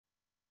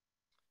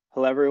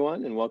Hello,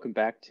 everyone, and welcome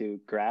back to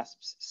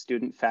GRASP's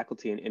Student,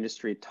 Faculty, and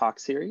Industry Talk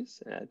Series.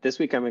 This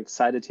week, I'm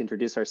excited to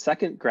introduce our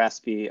second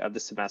GRASPy of the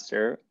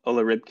semester,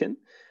 Oleh Rybkin.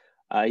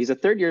 He's a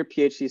third-year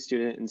PhD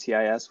student in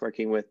CIS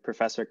working with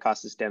Professor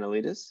Kostas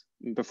Danilidis.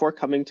 Before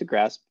coming to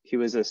GRASP, he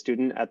was a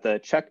student at the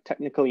Czech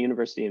Technical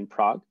University in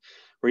Prague,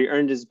 where he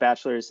earned his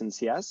bachelor's in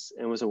CS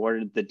and was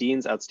awarded the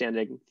Dean's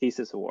Outstanding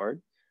Thesis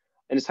Award.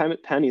 In his time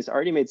at Penn, he's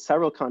already made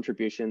several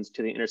contributions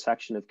to the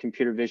intersection of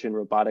computer vision,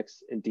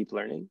 robotics, and deep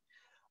learning.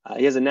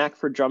 He has a knack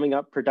for drumming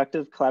up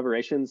productive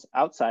collaborations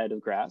outside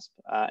of GRASP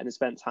and has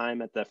spent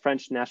time at the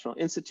French National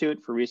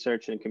Institute for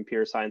Research in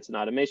Computer Science and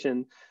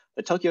Automation,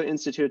 the Tokyo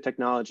Institute of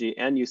Technology,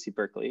 and UC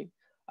Berkeley,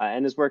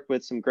 and has worked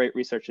with some great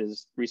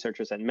researchers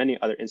at many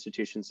other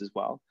institutions as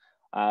well.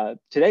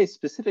 Today,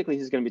 specifically,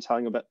 he's going to be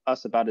telling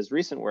us about his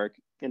recent work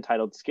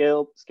entitled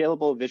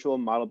Scalable Visual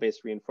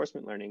Model-Based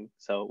Reinforcement Learning.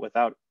 So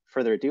without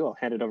further ado, I'll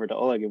hand it over to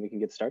Oleg and we can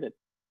get started.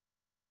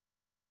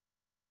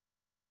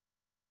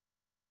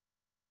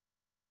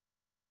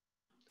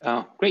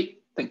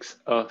 Great, thanks.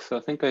 So I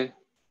think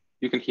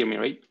you can hear me,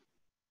 right?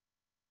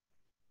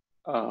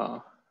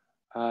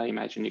 I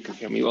imagine you can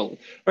hear me well.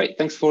 Right,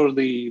 thanks for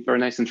the very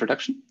nice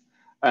introduction.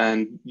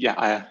 And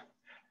yeah,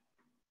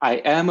 I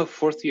am a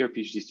fourth-year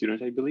PhD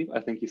student, I believe.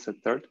 I think you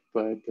said third,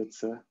 but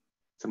it's a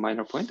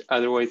minor point.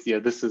 Otherwise, yeah,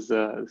 this is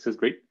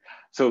great.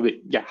 So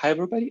yeah, hi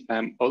everybody.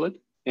 I'm Oleh,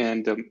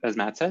 and as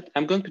Matt said,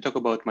 I'm going to talk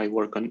about my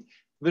work on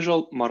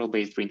visual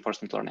model-based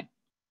reinforcement learning.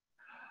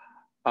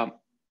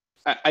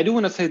 I do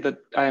want to say that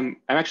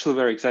I'm actually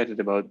very excited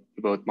about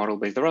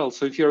model-based RL.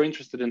 So if you're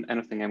interested in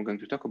anything I'm going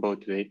to talk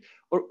about today,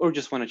 or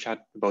just want to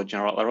chat about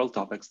general RL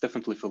topics,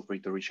 definitely feel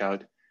free to reach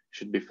out.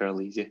 Should be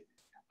fairly easy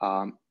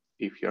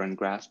if you're in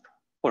GRASP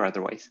or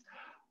otherwise.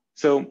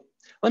 So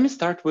let me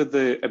start with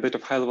a bit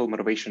of high-level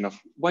motivation of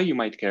why you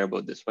might care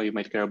about this, why you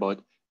might care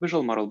about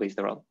visual model-based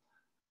RL.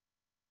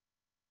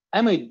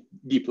 I'm a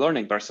deep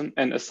learning person,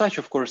 and as such,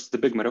 of course, the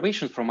big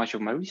motivation for much of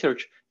my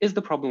research is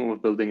the problem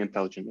of building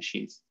intelligent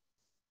machines.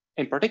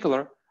 In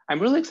particular,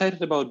 I'm really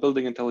excited about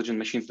building intelligent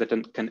machines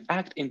that can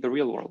act in the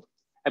real world,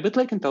 a bit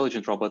like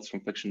intelligent robots from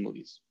fiction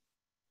movies.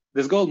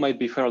 This goal might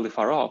be fairly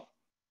far off,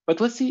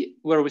 but let's see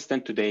where we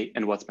stand today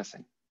and what's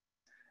missing.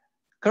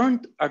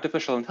 Current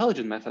artificial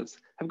intelligence methods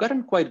have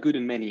gotten quite good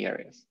in many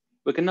areas.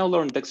 We can now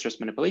learn dexterous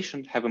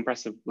manipulation, have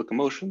impressive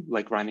locomotion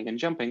like running and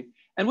jumping,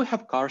 and we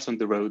have cars on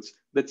the roads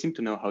that seem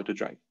to know how to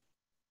drive.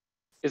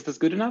 Is this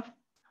good enough?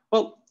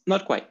 Well,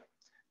 not quite.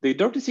 The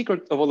dirty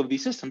secret of all of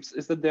these systems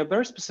is that they're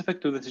very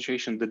specific to the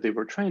situation that they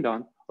were trained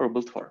on or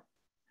built for.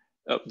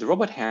 The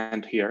robot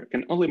hand here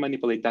can only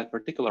manipulate that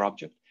particular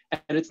object,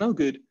 and it's no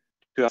good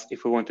to us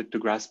if we wanted to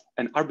grasp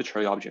an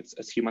arbitrary objects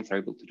as humans are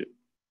able to do.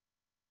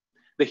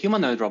 The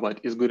humanoid robot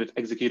is good at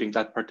executing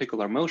that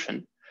particular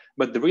motion,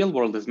 but the real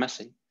world is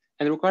messy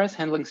and requires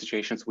handling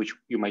situations which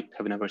you might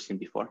have never seen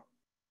before.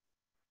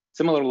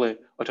 Similarly,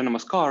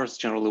 autonomous cars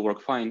generally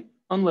work fine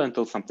only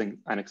until something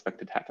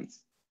unexpected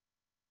happens.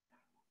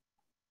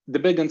 The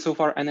big and so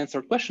far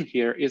unanswered question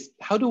here is,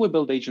 how do we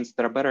build agents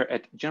that are better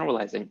at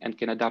generalizing and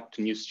can adapt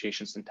to new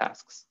situations and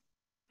tasks?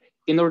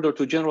 In order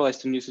to generalize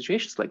to new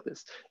situations like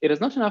this, it is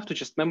not enough to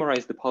just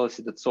memorize the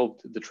policy that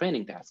solved the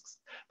training tasks,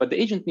 but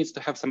the agent needs to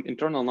have some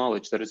internal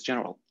knowledge that is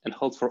general and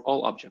holds for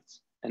all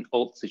objects and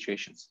all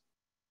situations.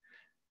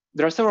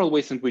 There are several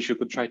ways in which you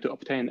could try to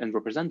obtain and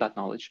represent that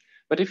knowledge,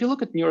 but if you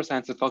look at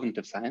neuroscience and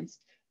cognitive science,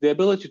 the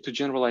ability to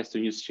generalize to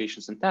new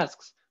situations and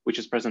tasks, which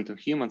is present in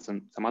humans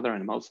and some other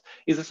animals,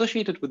 is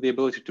associated with the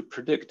ability to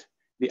predict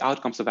the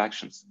outcomes of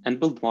actions and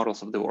build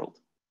models of the world.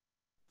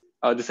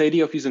 This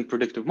idea of using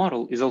predictive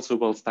model is also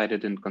well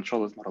cited in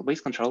control as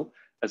model-based control,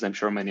 as I'm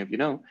sure many of you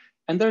know,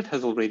 and there it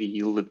has already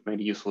yielded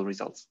many useful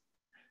results.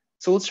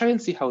 So let's try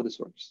and see how this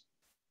works.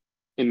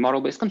 In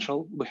model-based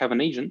control, we have an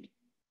agent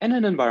and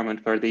an environment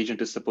where the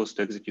agent is supposed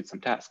to execute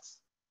some tasks.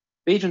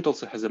 The agent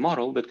also has a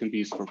model that can be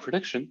used for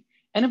prediction,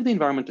 and if the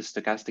environment is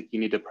stochastic, you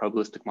need a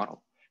probabilistic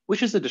model,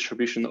 which is a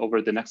distribution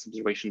over the next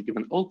observation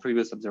given all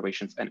previous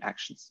observations and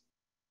actions.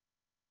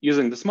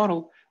 Using this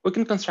model, we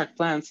can construct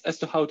plans as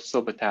to how to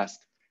solve a task,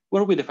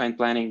 where we define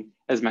planning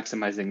as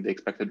maximizing the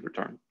expected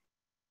return.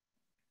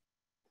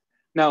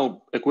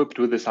 Now, equipped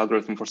with this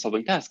algorithm for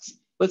solving tasks,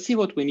 let's see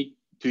what we need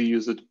to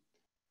use it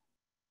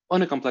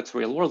on a complex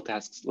real-world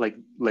tasks like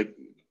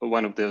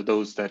one of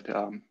those that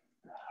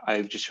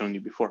I've just shown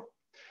you before.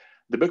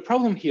 The big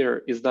problem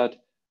here is that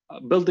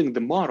building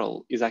the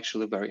model is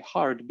actually very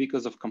hard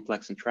because of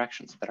complex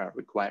interactions that are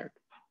required.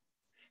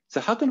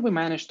 So how can we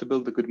manage to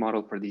build a good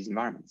model for these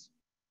environments?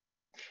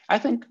 I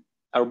think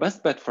our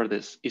best bet for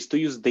this is to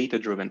use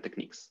data-driven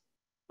techniques,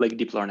 like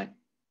deep learning.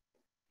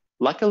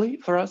 Luckily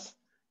for us,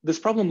 this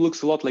problem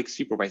looks a lot like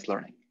supervised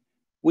learning,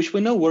 which we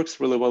know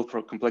works really well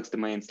for complex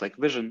domains like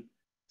vision,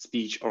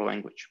 speech, or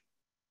language.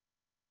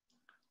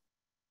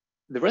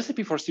 The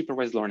recipe for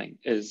supervised learning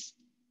is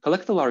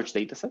collect a large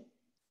dataset,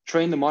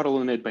 train the model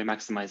on it by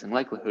maximizing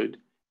likelihood,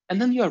 and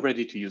then you are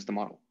ready to use the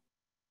model.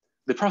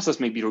 The process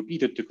may be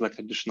repeated to collect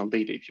additional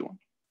data if you want.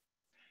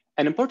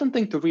 An important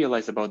thing to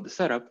realize about the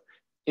setup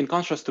in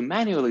contrast to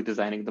manually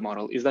designing the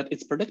model, is that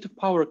its predictive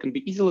power can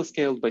be easily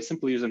scaled by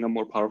simply using a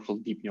more powerful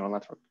deep neural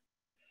network.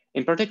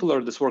 In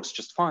particular, this works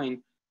just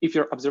fine if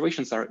your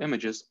observations are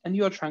images and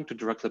you are trying to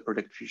directly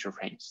predict future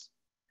frames.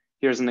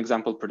 Here's an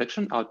example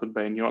prediction output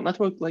by a neural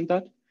network like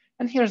that,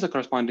 and here's a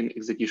corresponding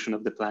execution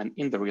of the plan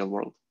in the real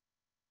world.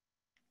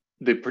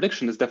 The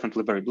prediction is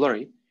definitely very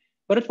blurry,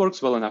 but it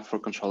works well enough for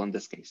control in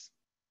this case.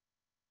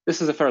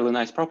 This is a fairly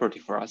nice property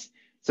for us,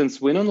 since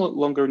we no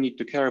longer need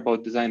to care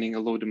about designing a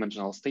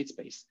low-dimensional state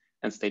space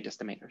and state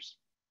estimators.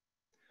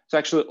 So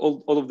actually,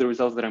 all of the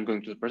results that I'm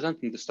going to present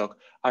in this talk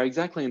are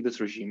exactly in this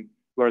regime,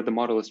 where the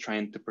model is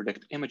trying to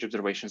predict image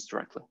observations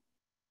directly.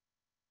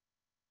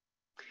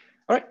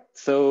 All right,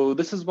 so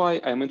this is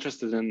why I'm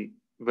interested in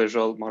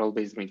visual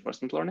model-based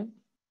reinforcement learning.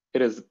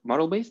 It is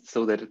model-based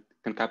so that it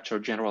can capture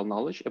general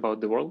knowledge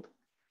about the world,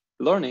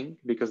 learning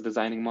because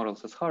designing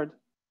models is hard,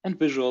 and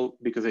visual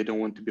because I don't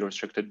want to be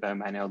restricted by a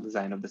manual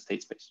design of the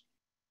state space.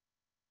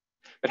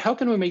 But how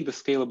can we make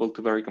this scalable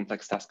to very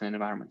complex tasks and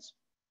environments?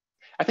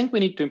 I think we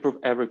need to improve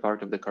every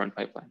part of the current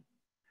pipeline.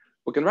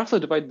 We can roughly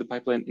divide the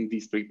pipeline in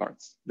these three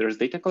parts. There's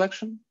data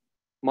collection,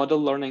 model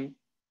learning,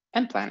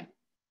 and planning.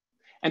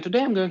 And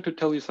today I'm going to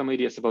tell you some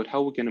ideas about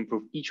how we can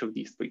improve each of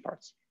these three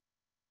parts.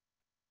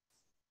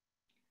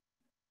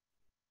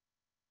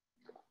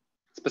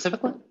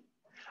 Specifically,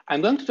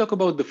 I'm going to talk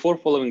about the four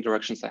following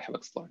directions I have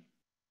explored.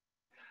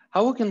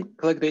 How we can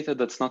collect data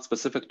that's not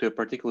specific to a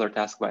particular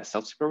task via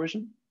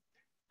self-supervision,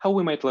 how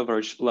we might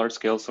leverage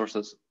large-scale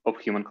sources of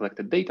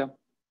human-collected data,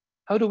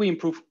 how do we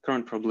improve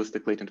current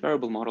probabilistic latent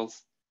variable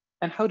models,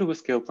 and how do we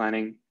scale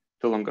planning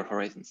to longer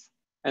horizons.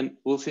 And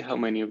we'll see how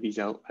many of these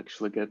I'll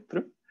actually get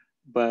through,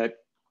 but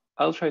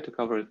I'll try to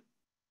cover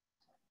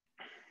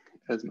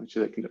as much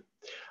as I can do.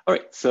 All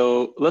right,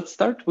 so let's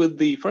start with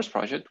the first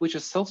project, which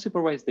is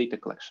self-supervised data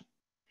collection.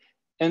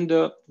 And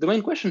the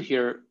main question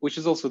here, which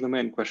is also the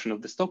main question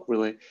of this talk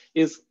really,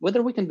 is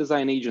whether we can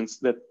design agents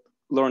that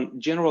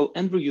learn general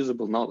and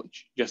reusable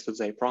knowledge, just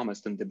as I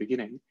promised in the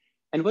beginning,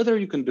 and whether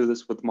you can do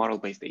this with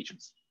model-based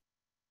agents.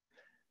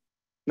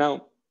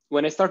 Now,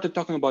 when I started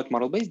talking about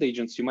model-based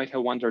agents, you might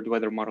have wondered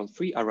whether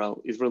model-free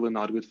RL is really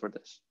not good for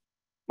this.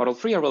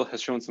 Model-free RL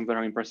has shown some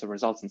very impressive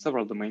results in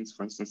several domains,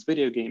 for instance,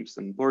 video games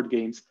and board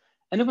games,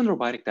 and even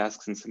robotic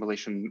tasks in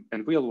simulation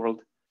and real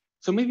world.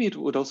 So maybe it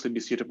would also be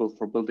suitable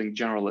for building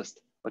generalist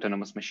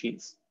autonomous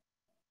machines.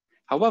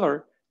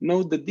 However,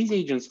 note that these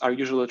agents are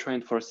usually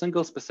trained for a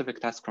single specific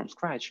task from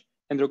scratch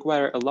and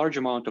require a large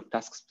amount of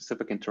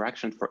task-specific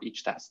interaction for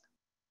each task.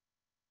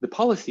 The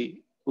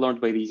policy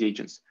learned by these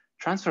agents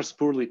transfers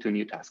poorly to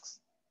new tasks.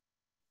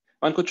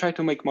 One could try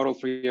to make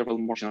model-free RL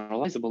more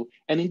generalizable,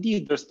 and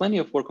indeed, there's plenty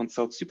of work on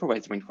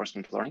self-supervised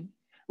reinforcement learning,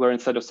 where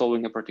instead of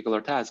solving a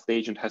particular task, the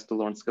agent has to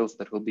learn skills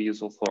that will be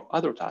useful for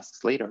other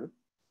tasks later.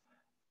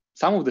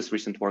 Some of this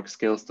recent work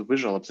scales to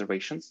visual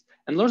observations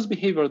and learns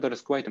behavior that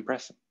is quite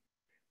impressive.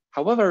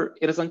 However,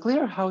 it is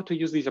unclear how to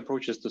use these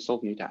approaches to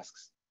solve new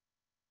tasks.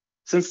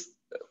 Since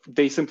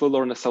they simply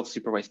learn a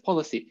self-supervised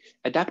policy,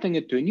 adapting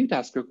it to a new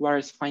task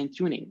requires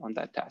fine-tuning on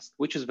that task,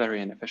 which is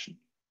very inefficient.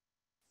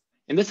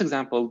 In this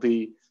example,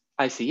 the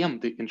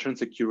ICM, the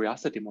intrinsic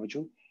curiosity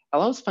module,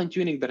 allows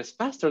fine-tuning that is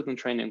faster than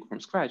training from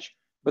scratch,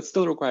 but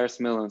still requires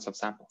millions of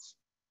samples.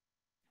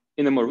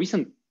 In a more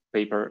recent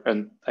paper,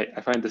 and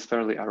I find this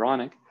fairly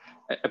ironic,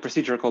 a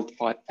procedure called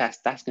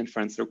fast task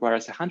inference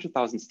requires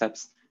 100,000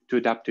 steps to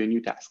adapt to a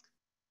new task.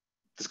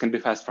 This can be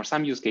fast for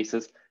some use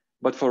cases,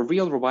 but for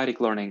real robotic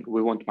learning,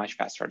 we want much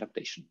faster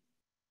adaptation.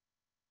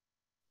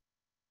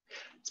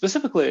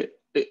 Specifically,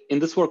 in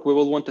this work, we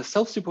will want a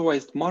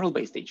self-supervised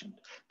model-based agent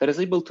that is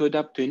able to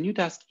adapt to a new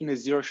task in a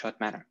zero-shot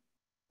manner.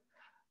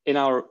 In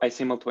our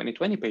ICML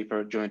 2020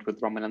 paper, joined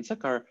with Roman and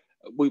Sekar,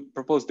 we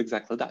proposed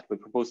exactly that. We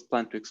proposed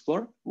Plan to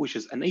Explore, which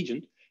is an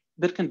agent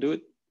that can do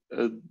it,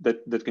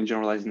 that can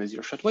generalize in a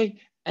zero-shot way,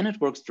 and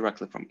it works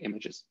directly from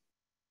images.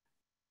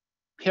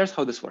 Here's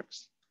how this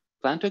works.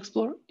 Plan to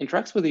Explore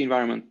interacts with the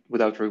environment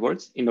without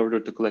rewards in order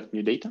to collect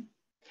new data.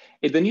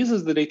 It then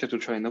uses the data to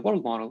train the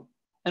world model,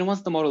 and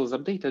once the model is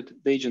updated,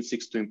 the agent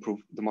seeks to improve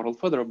the model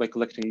further by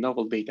collecting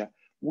novel data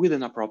with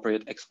an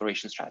appropriate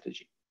exploration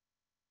strategy.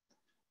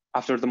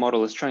 After the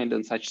model is trained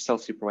in such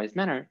self-supervised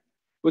manner,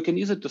 we can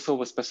use it to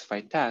solve a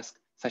specified task,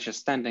 such as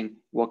standing,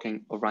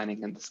 walking, or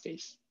running in this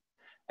case.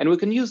 And we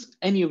can use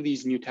any of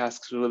these new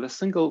tasks with a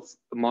single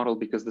model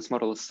because this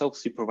model is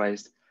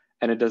self-supervised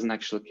and it doesn't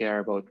actually care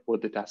about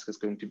what the task is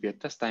going to be at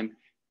test time.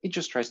 It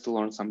just tries to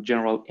learn some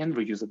general and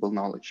reusable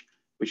knowledge,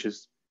 which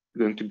is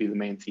going to be the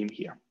main theme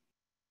here.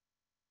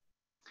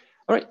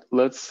 All right,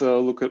 let's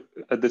look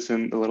at this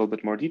in a little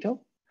bit more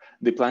detail.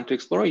 The Plan to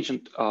Explore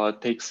agent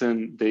takes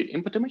in the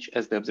input image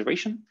as the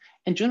observation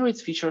and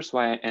generates features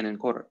via an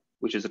encoder,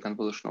 which is a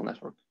convolutional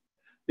network.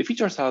 The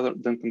features are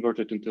then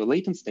converted into a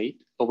latent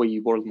state of a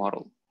world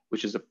model,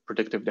 which is a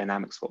predictive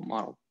dynamics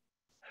model.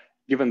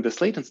 Given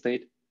this latent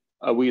state,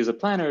 we use a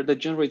planner that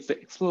generates the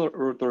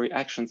exploratory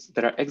actions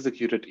that are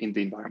executed in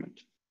the environment.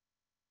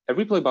 A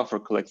replay buffer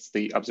collects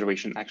the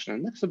observation action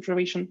and next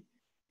observation,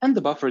 and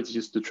the buffer is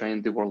used to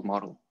train the world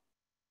model.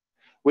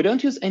 We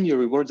don't use any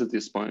rewards at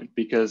this point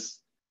because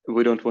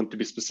we don't want to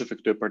be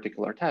specific to a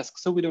particular task,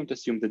 so we don't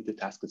assume that the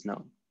task is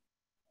known.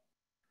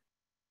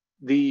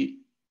 The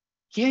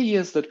key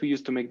ideas that we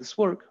use to make this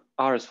work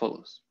are as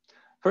follows.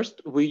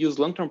 First, we use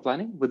long-term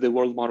planning with the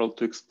world model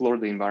to explore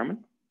the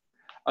environment,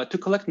 to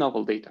collect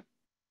novel data.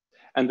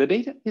 And the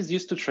data is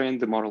used to train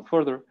the model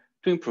further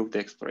to improve the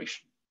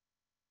exploration.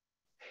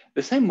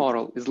 The same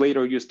model is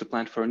later used to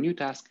plan for a new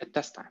task at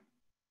test time.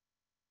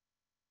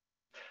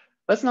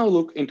 Let's now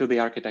look into the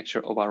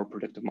architecture of our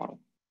predictive model.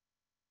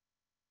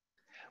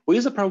 We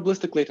use a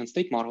probabilistic latent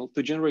state model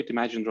to generate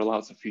imagined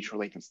rollouts of future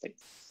latent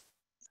states.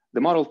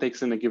 The model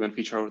takes in a given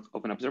feature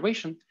of an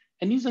observation,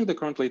 and using the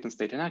current latent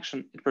state in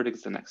action, it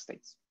predicts the next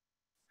states.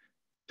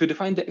 To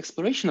define the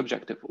exploration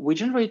objective, we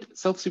generate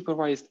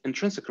self-supervised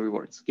intrinsic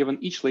rewards given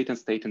each latent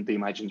state in the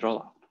imagined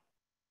rollout.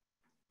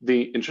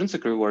 The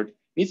intrinsic reward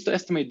needs to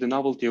estimate the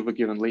novelty of a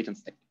given latent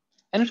state,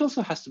 and it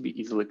also has to be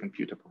easily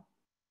computable.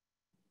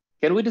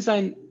 Can we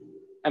design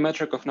a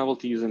metric of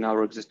novelty using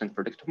our existing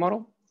predictive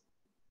model?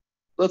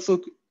 Let's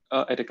look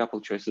at a couple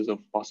choices of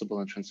possible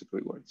intrinsic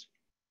rewards.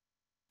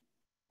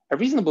 A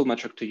reasonable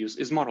metric to use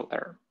is model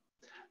error.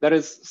 That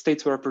is,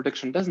 states where a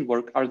prediction doesn't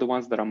work are the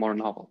ones that are more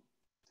novel.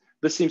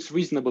 This seems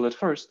reasonable at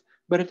first,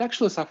 but it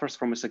actually suffers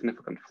from a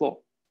significant flaw.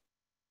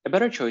 A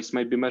better choice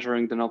might be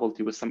measuring the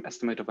novelty with some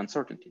estimate of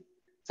uncertainty,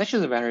 such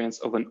as a variance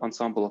of an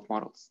ensemble of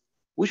models,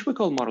 which we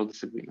call model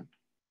disagreement.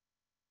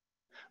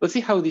 Let's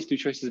see how these two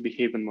choices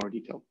behave in more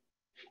detail.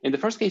 In the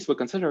first case, we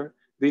consider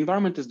the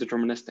environment is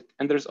deterministic,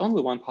 and there's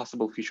only one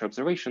possible future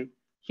observation,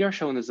 here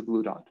shown as a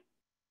blue dot.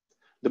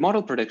 The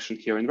model prediction,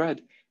 here in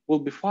red, will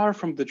be far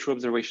from the true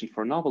observation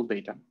for novel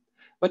data,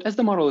 but as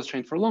the model is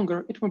trained for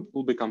longer, it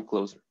will become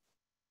closer.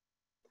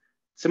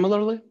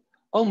 Similarly,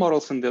 all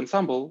models in the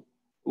ensemble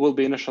will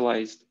be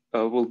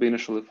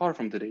initially far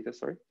from the data,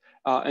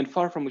 and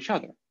far from each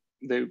other.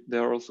 They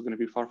are also going to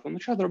be far from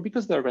each other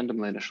because they're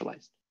randomly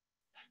initialized.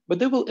 But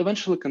they will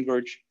eventually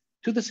converge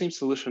to the same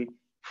solution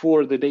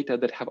for the data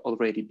that have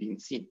already been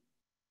seen.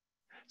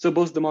 So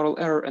both the model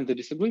error and the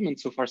disagreement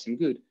so far seem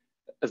good,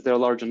 as they're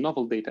large on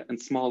novel data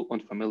and small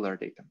on familiar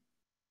data.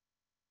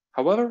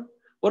 However,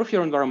 what if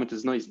your environment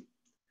is noisy,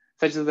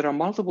 such that there are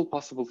multiple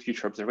possible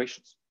future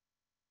observations?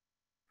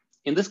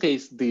 In this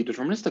case, the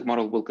deterministic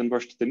model will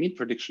converge to the mean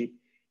prediction,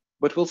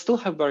 but will still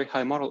have very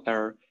high model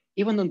error,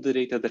 even on the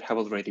data that have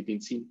already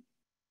been seen.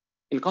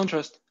 In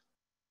contrast,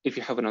 if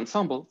you have an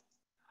ensemble,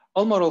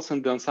 all models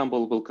in the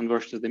ensemble will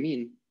converge to the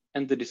mean,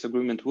 and the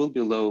disagreement will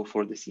be low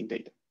for the seen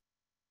data.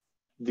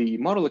 The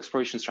model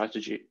exploration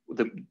strategy,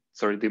 the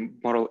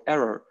model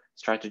error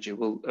strategy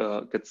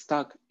will get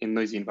stuck in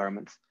noisy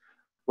environments,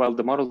 while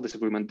the model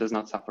disagreement does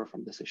not suffer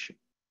from this issue.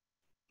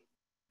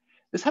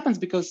 This happens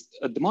because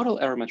the model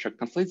error metric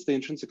conflates the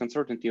intrinsic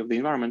uncertainty of the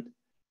environment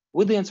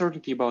with the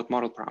uncertainty about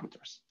model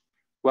parameters,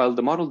 while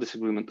the model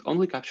disagreement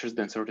only captures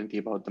the uncertainty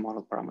about the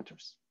model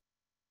parameters.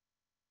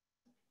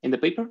 In the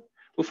paper,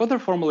 we further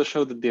formally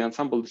show that the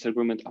ensemble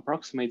disagreement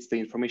approximates the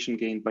information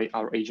gained by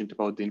our agent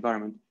about the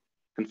environment,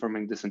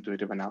 confirming this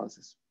intuitive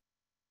analysis.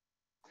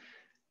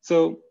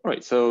 So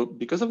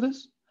because of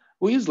this,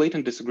 we use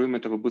latent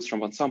disagreement of a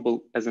bootstrap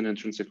ensemble as an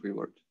intrinsic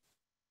reward.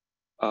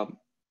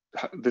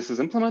 This is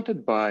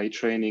implemented by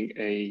training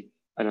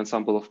an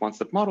ensemble of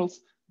one-step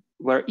models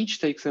where each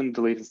takes in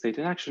the latent state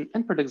in action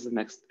and predicts the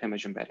next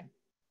image embedding.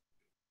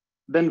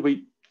 Then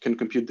we can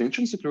compute the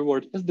intrinsic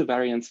reward as the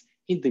variance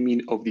in the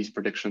mean of these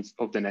predictions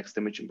of the next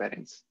image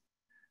embeddings.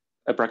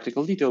 A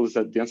practical detail is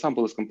that the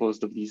ensemble is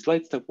composed of these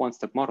light step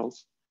one-step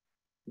models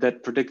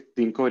that predict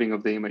the encoding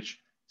of the image,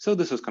 so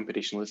this is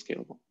computationally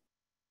scalable.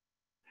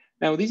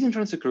 Now, these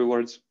intrinsic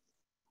rewards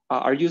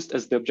are used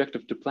as the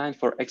objective to plan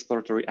for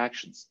exploratory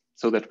actions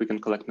so that we can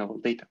collect novel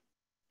data.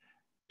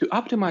 To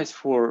optimize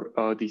for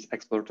these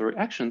exploratory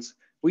actions,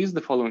 we use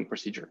the following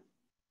procedure.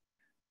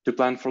 To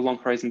plan for long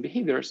horizon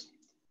behaviors,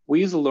 we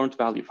use a learned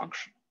value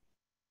function.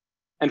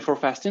 And for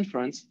fast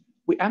inference,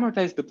 we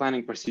amortize the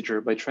planning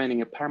procedure by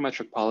training a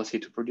parametric policy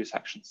to produce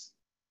actions.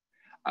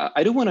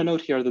 I do want to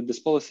note here that this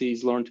policy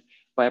is learned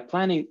by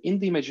planning in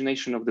the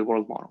imagination of the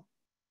world model,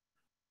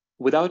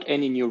 without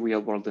any new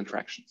real-world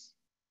interactions.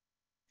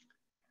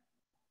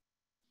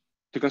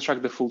 To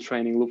construct the full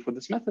training loop for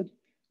this method,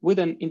 we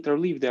then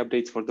interleave the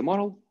updates for the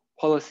model,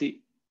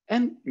 policy,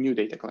 and new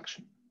data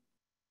collection.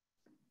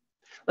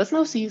 Let's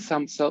now see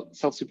some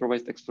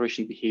self-supervised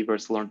exploration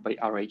behaviors learned by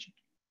our agent.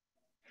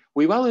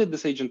 We evaluate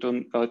this agent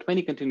on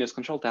 20 continuous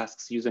control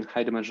tasks using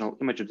high-dimensional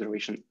image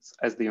observations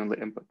as the only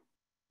input.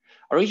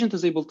 Our agent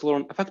is able to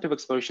learn effective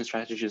exploration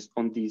strategies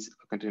on these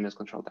continuous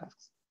control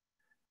tasks.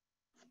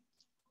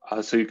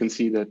 So you can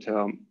see that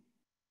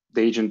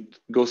the agent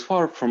goes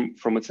far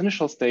from its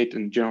initial state,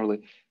 and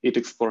generally it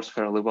explores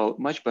fairly well,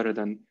 much better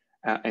than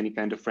any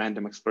kind of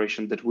random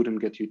exploration that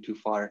wouldn't get you too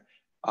far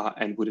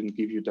and wouldn't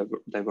give you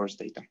diverse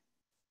data.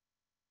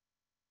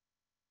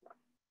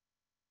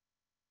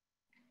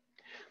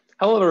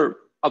 However,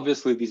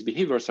 obviously these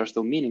behaviors are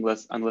still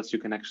meaningless unless you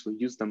can actually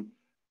use them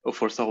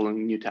for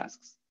solving new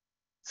tasks.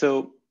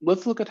 So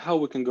let's look at how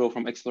we can go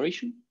from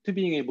exploration to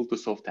being able to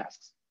solve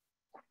tasks.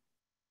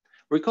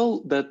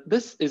 Recall that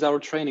this is our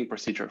training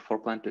procedure for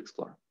Plan to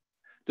Explore.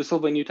 To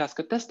solve a new task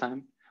at test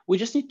time, we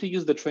just need to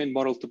use the trained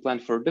model to plan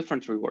for a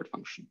different reward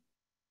function.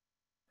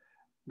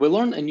 We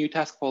learn a new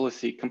task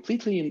policy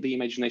completely in the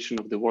imagination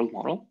of the world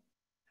model,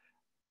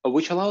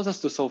 which allows us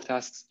to solve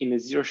tasks in a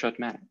zero-shot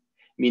manner,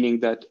 meaning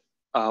that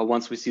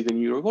once we see the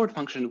new reward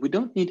function, we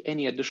don't need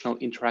any additional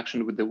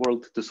interaction with the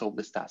world to solve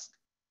this task.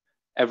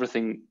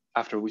 Everything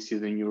after we see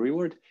the new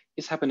reward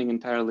is happening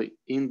entirely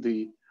in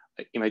the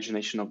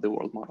imagination of the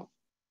world model.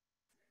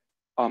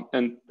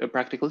 And a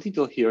practical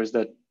detail here is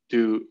that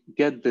to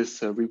get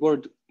this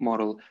reward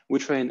model, we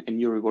train a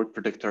new reward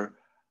predictor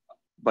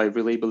by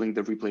relabeling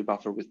the replay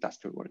buffer with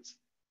task rewards,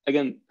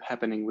 again,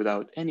 happening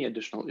without any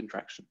additional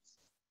interactions.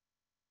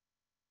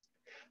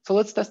 So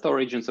let's test our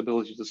agent's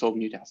ability to solve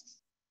new tasks.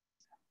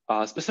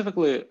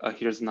 Specifically,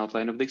 here's an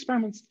outline of the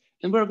experiments,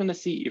 and we're going to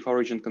see if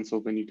our agent can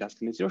solve a new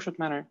task in a zero-shot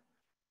manner.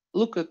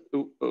 We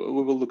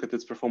will look at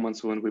its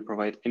performance when we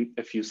provide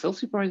a few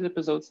self-supervised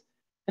episodes,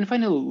 and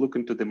finally look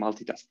into the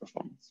multitask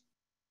performance.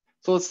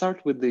 So let's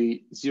start with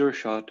the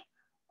zero-shot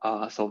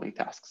solving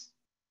tasks.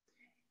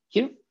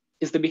 Here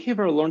is the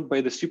behavior learned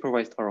by the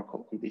supervised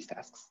oracle in these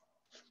tasks,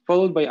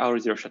 followed by our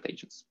zero-shot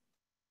agents.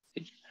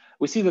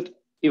 We see that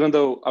even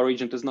though our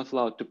agent is not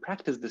allowed to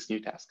practice this new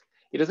task,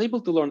 it is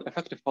able to learn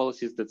effective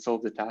policies that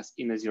solve the task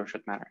in a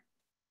zero-shot manner.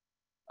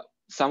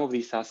 Some of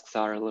these tasks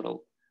are a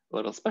little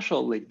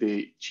special, like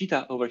the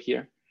cheetah over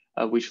here,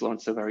 which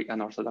learns a very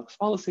unorthodox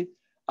policy,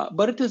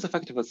 but it is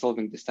effective at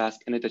solving this task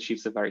and it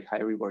achieves a very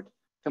high reward,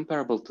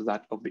 comparable to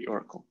that of the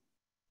oracle.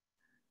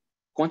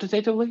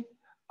 Quantitatively,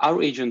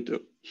 our agent,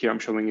 here I'm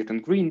showing it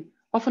in green,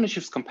 often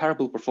achieves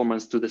comparable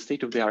performance to the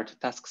state-of-the-art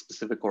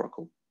task-specific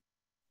oracle.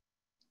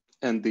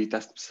 And the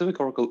task-specific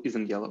oracle is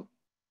in yellow.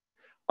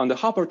 On the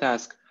hopper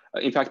task,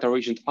 in fact, our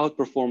agent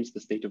outperforms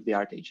the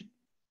state-of-the-art agent,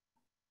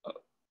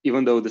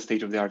 even though the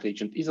state-of-the-art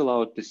agent is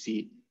allowed to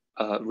see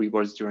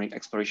rewards during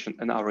exploration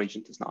and our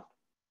agent is not.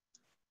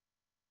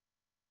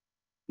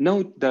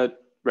 Note that,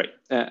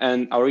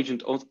 and our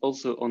agent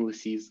also only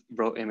sees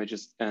raw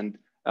images, and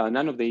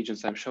none of the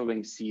agents I'm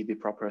showing see the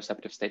proper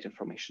receptive state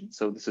information.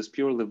 So this is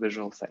purely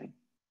visual setting.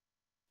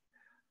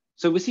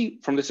 So we see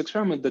from this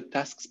experiment that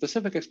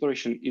task-specific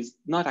exploration is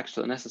not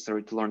actually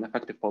necessary to learn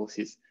effective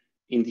policies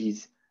in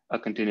these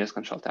continuous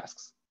control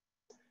tasks.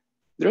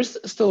 There is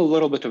still a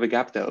little bit of a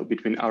gap, though,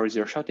 between our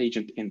zero-shot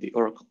agent and the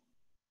oracle.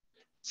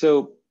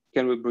 So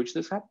can we bridge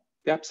this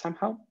gap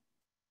somehow?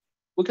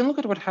 We can look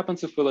at what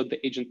happens if we let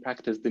the agent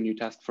practice the new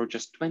task for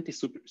just 20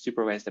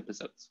 supervised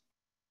episodes.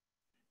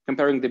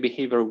 Comparing the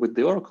behavior with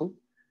the oracle,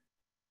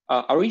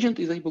 our agent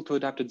is able to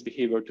adapt its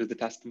behavior to the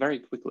task very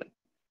quickly,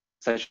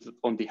 such as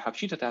on the half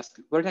cheetah task,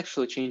 where it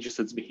actually changes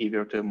its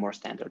behavior to a more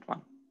standard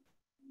one.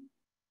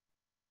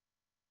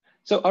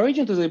 So our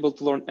agent is able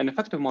to learn an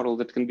effective model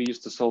that can be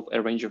used to solve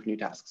a range of new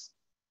tasks.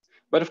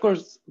 But of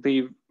course,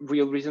 the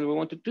real reason we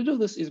wanted to do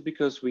this is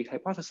because we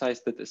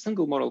hypothesized that a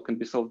single model can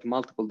be solved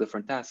multiple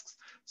different tasks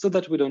so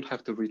that we don't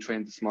have to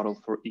retrain this model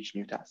for each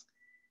new task.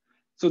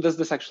 So does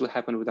this actually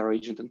happen with our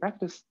agent in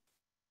practice?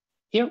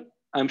 Here,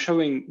 I'm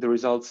showing the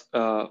results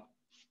of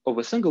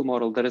a single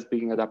model that is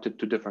being adapted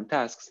to different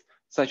tasks,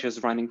 such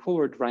as running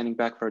forward, running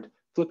backward,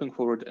 flipping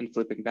forward, and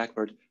flipping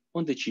backward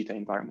on the cheetah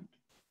environment.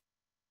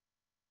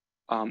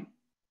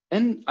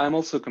 And I'm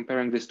also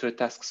comparing this to a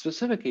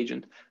task-specific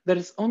agent that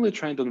is only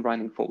trained on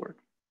running forward.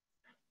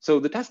 So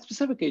the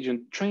task-specific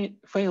agent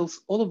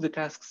fails all of the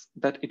tasks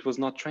that it was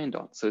not trained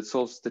on. So it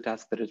solves the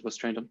task that it was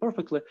trained on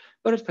perfectly,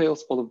 but it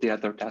fails all of the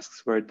other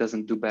tasks where it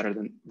doesn't do better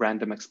than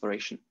random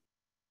exploration.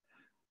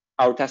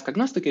 Our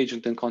task-agnostic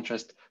agent, in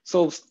contrast,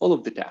 solves all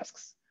of the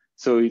tasks.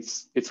 So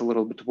it's a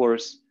little bit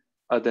worse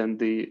than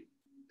the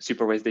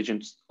supervised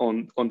agent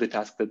on the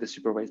task that the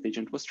supervised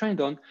agent was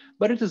trained on,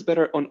 but it is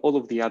better on all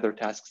of the other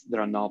tasks that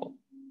are novel.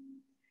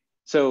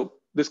 So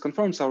this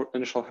confirms our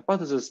initial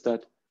hypothesis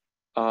that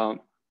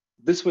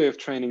this way of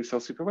training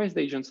self-supervised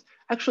agents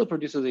actually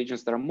produces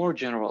agents that are more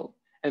general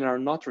and are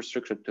not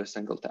restricted to a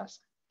single task.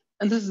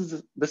 And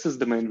this is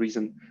the main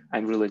reason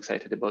I'm really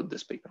excited about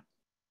this paper.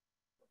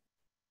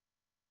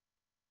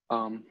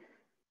 All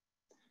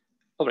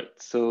right,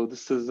 so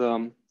this is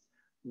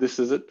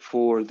it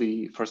for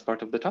the first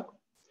part of the talk.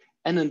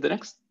 And in the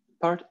next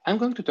part, I'm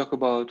going to talk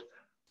about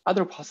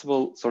other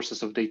possible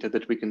sources of data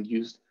that we can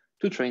use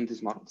to train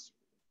these models.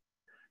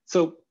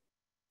 So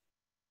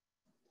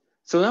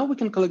now we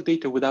can collect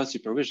data without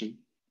supervision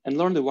and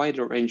learn the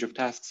wider range of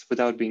tasks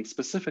without being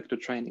specific to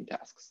training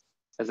tasks,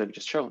 as I've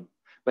just shown.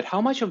 But how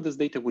much of this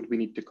data would we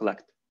need to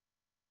collect?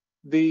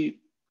 The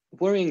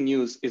worrying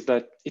news is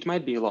that it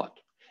might be a lot.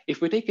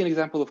 If we take an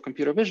example of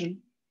computer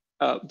vision,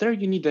 there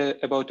you need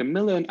about 1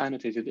 million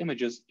annotated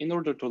images in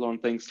order to learn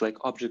things like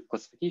object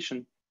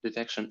classification,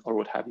 detection, or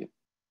what have you.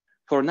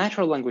 For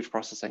natural language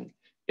processing,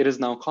 it is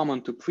now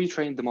common to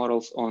pre-train the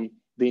models on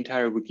the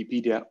entire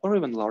Wikipedia or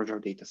even larger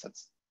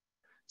datasets.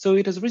 So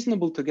it is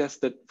reasonable to guess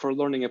that for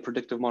learning a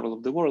predictive model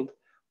of the world,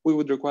 we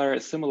would require a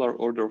similar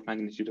order of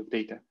magnitude of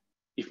data,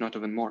 if not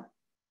even more.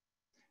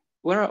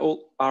 Where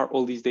are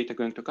all these data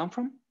going to come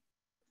from?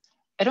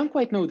 I don't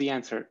quite know the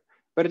answer,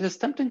 but it is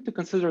tempting to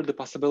consider the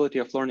possibility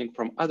of learning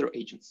from other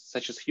agents,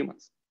 such as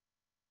humans.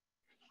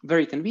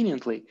 Very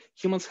conveniently,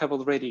 humans have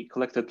already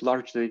collected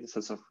large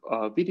datasets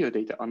of video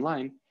data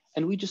online,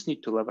 and we just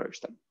need to leverage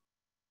them.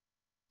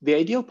 The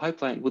ideal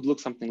pipeline would look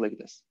something like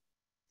this.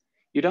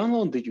 You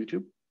download the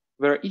YouTube,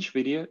 where each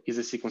video is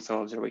a sequence of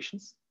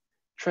observations,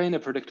 train a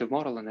predictive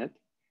model on it,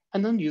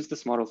 and then use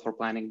this model for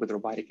planning with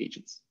robotic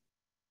agents.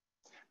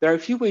 There are a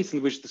few ways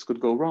in which this could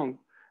go wrong,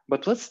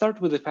 but let's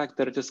start with the fact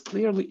that it is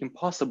clearly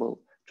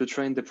impossible to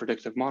train the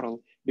predictive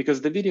model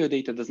because the video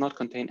data does not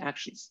contain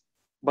actions,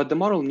 but the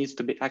model needs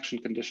to be action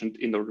conditioned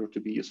in order to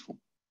be useful.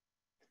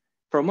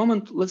 For a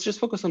moment, let's just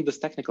focus on this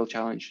technical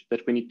challenge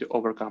that we need to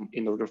overcome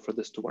in order for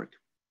this to work.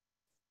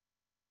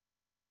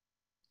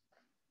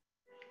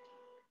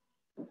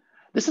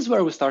 This is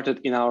where we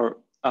started in our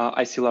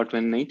ICLR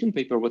 2019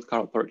 paper with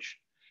Carl Perch,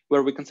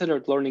 where we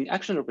considered learning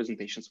action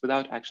representations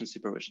without action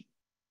supervision.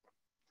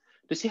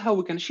 To see how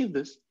we can achieve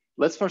this,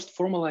 let's first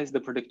formalize the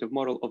predictive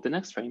model of the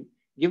next frame,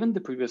 given the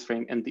previous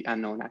frame and the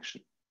unknown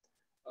action.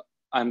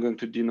 I'm going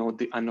to denote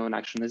the unknown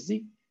action as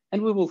Z,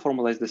 and we will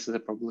formalize this as a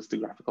probabilistic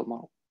graphical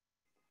model.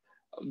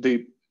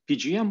 The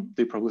PGM,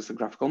 the probabilistic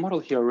graphical model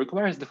here,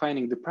 requires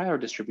defining the prior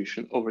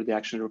distribution over the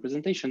action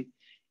representation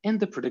and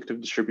the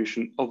predictive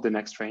distribution of the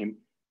next frame,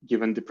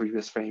 given the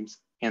previous frames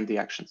and the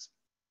actions,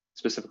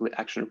 specifically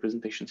action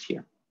representations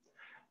here.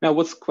 Now,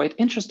 what's quite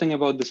interesting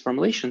about this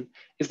formulation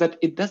is that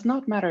it does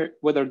not matter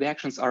whether the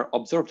actions are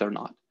observed or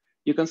not.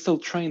 You can still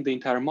train the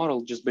entire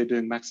model just by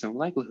doing maximum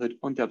likelihood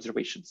on the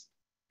observations.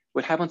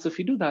 What happens if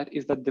you do that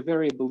is that the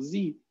variable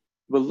Z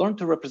will learn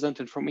to represent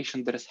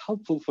information that is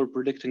helpful for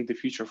predicting the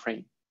future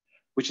frame,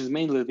 which is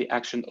mainly the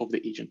action of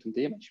the agent in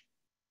the image.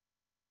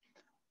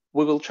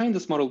 We will train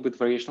this model with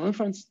variational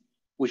inference,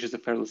 which is a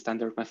fairly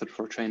standard method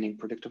for training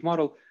predictive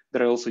model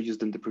that I also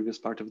used in the previous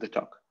part of the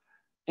talk.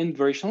 And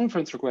variational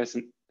inference requires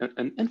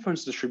an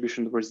inference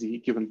distribution over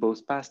Z given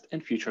both past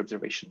and future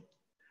observation.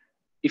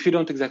 If you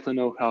don't exactly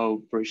know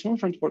how variational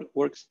inference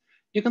works,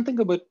 you can think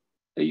of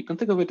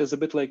it as a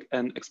bit like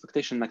an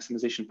expectation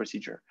maximization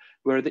procedure,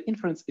 where the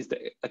inference is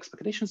the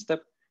expectation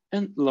step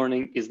and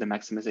learning is the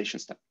maximization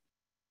step.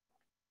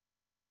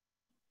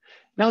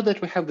 Now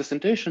that we have this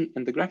intuition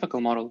in the graphical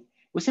model,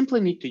 we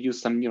simply need to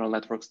use some neural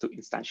networks to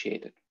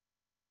instantiate it.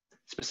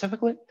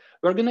 Specifically,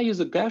 we're going to use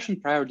a Gaussian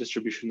prior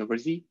distribution over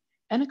Z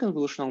and a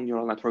convolutional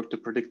neural network to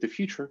predict the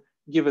future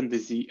given the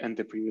Z and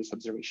the previous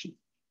observation.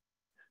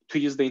 To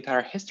use the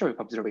entire history of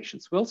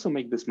observations, we also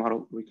make this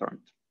model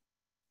recurrent.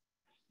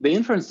 The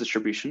inference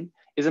distribution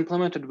is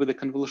implemented with a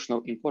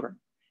convolutional encoder,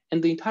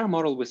 and the entire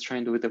model was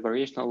trained with a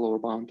variational lower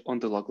bound on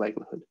the log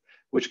likelihood,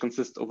 which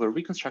consists of a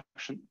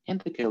reconstruction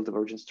and a scale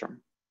divergence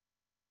term.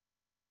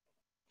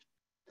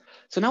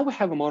 So now we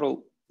have a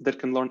model that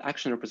can learn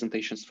action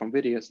representations from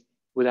videos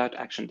without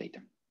action data.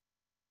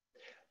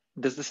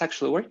 Does this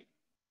actually work?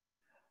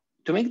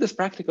 To make this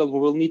practical, we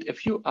will need a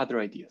few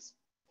other ideas.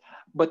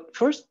 But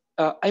first,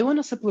 I want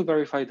to simply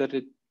verify that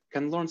it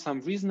can learn some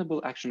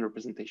reasonable action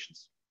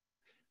representations.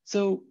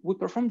 So we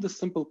performed this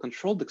simple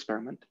controlled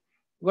experiment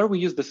where we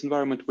used this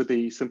environment with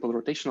a simple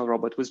rotational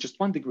robot with just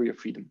 1 degree of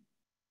freedom.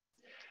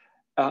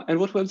 And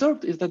what we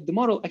observed is that the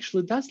model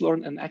actually does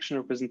learn an action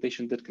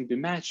representation that can be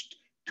matched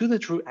to the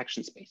true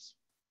action space.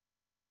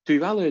 To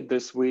evaluate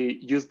this, we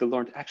used the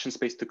learned action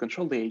space to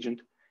control the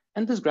agent.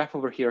 And this graph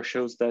over here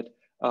shows that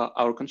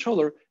our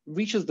controller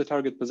reaches the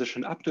target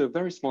position up to a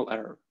very small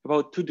error,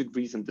 about 2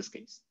 degrees in this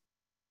case.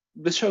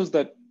 This shows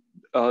that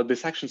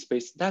this action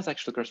space does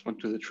actually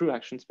correspond to the true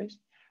action space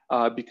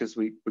because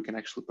we can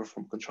actually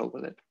perform control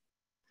with it.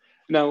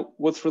 Now,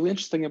 what's really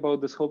interesting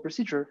about this whole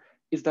procedure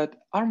is that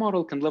our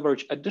model can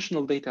leverage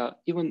additional data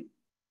even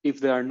if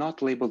they are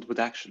not labeled with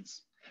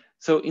actions.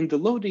 So in the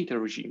low data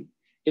regime,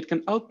 it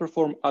can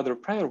outperform other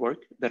prior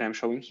work that I'm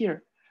showing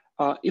here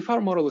if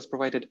our model is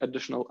provided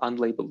additional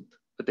unlabeled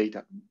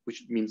data,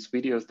 which means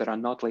videos that are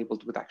not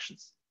labeled with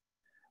actions.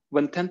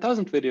 When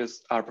 10,000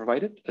 videos are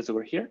provided, as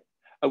over here,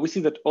 we see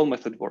that all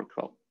methods work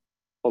well.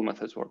 All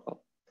methods work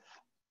well.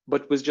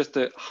 But with just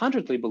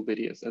 100 labeled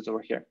videos, as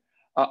over here,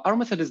 our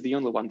method is the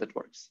only one that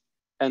works.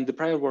 And the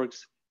prior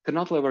works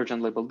cannot leverage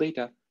unlabeled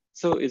data,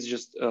 so it's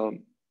just,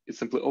 it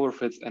simply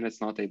overfits and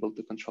it's not able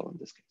to control in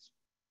this case.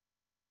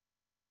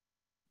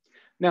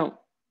 Now,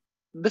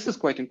 this is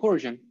quite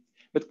encouraging,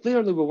 but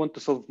clearly we want to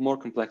solve more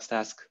complex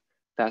tasks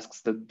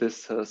than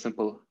this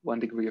simple 1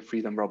 degree of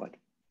freedom robot.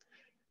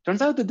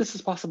 Turns out that this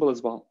is possible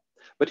as well,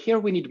 but here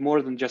we need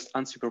more than just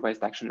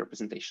unsupervised action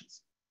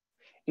representations.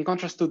 In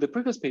contrast to the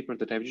previous paper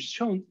that I've just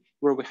shown,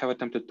 where we have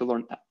attempted to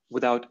learn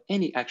without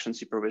any action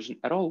supervision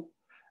at all,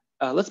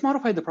 let's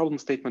modify the problem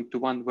statement to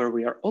one where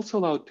we are also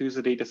allowed to use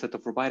a dataset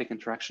of robotic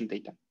interaction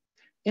data,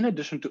 in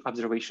addition to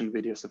observation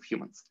videos of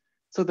humans,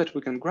 so that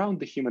we can ground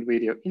the human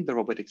video in the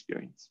robot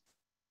experience.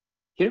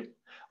 Here,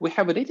 we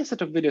have a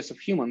dataset of videos of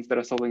humans that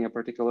are solving a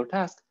particular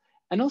task,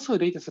 and also a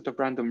dataset of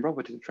random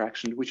robot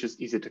interaction, which is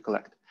easy to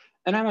collect.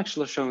 And I'm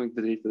actually showing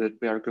the data that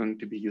we are going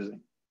to be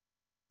using.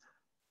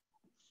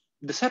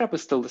 The setup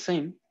is still the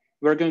same.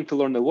 We're going to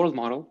learn the world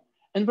model,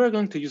 and we're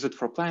going to use it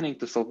for planning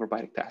to solve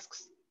robotic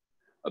tasks.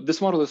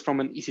 This model is from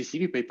an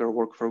ECCV paper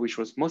work for which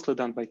was mostly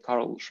done by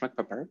Carl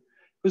Schmeckpepper,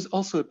 who's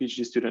also a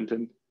PhD student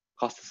in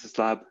Costas'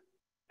 lab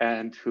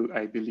and who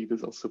I believe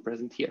is also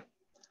present here.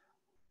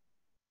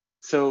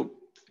 So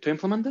to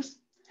implement this,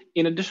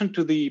 in addition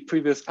to the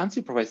previous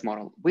unsupervised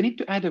model, we need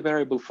to add a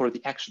variable for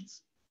the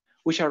actions,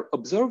 which are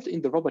observed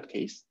in the robot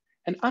case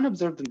and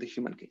unobserved in the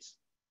human case.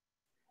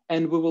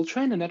 And we will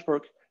train a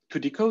network to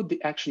decode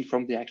the action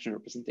from the action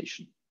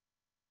representation.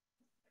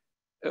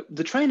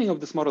 The training of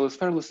this model is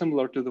fairly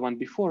similar to the one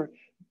before.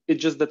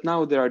 It's just that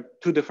now there are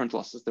two different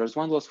losses. There's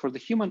one loss for the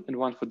human and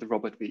one for the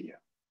robot video.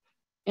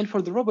 And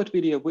for the robot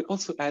video, we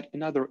also add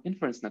another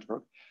inference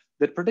network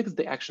that predicts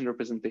the action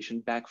representation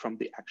back from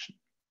the action.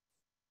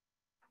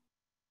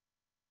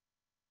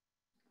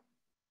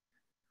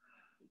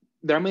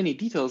 There are many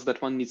details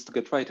that one needs to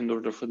get right in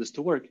order for this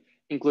to work,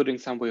 including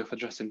some way of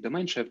adjusting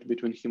domain shift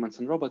between humans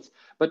and robots.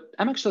 But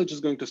I'm actually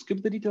just going to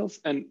skip the details.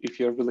 And if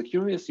you're really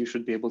curious, you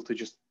should be able to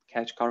just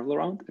catch Carl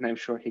around, and I'm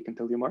sure he can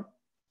tell you more.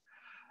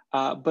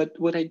 But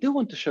what I do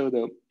want to show,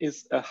 though,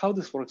 is how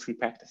this works in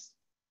practice.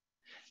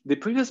 The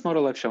previous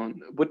model I've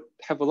shown would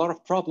have a lot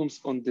of problems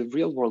on the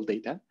real world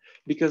data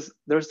because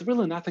there's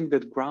really nothing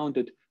that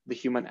grounded the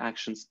human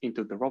actions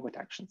into the robot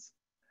actions.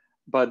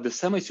 But the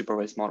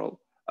semi-supervised model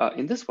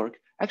in this work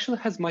actually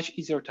has much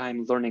easier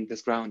time learning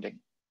this grounding.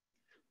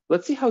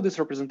 Let's see how this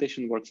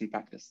representation works in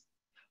practice.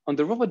 On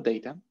the robot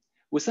data,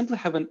 we simply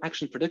have an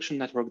action prediction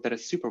network that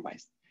is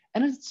supervised,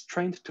 and it's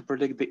trained to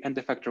predict the end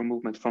effector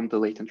movement from the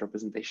latent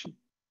representation.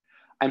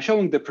 I'm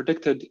showing the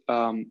predicted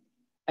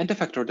end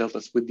effector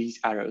deltas with these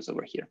arrows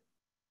over here.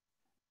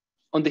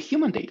 On the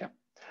human data,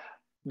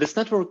 this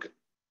network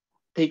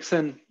takes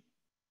in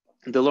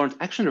the learned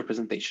action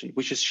representation,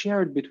 which is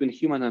shared between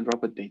human and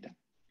robot data,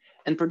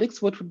 and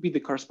predicts what would be the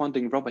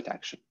corresponding robot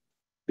action,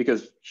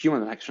 because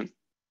human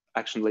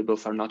action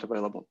labels are not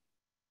available.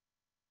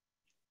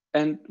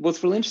 And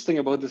what's really interesting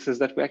about this is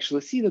that we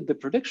actually see that the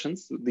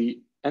predictions,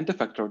 the end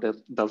effector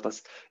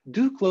deltas,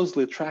 do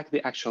closely track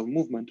the actual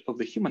movement of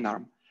the human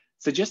arm,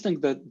 suggesting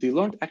that the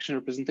learned action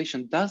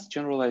representation does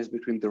generalize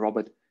between the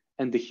robot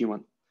and the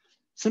human,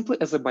 simply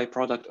as a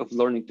byproduct of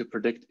learning to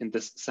predict in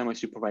this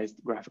semi-supervised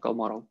graphical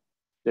model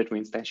that we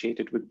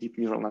instantiated with deep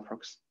neural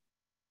networks.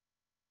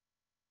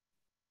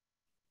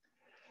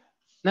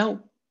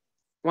 Now,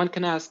 one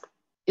can ask,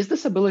 is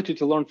this ability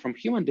to learn from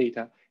human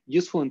data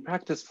useful in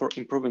practice for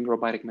improving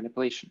robotic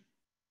manipulation?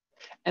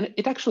 And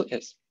it actually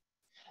is.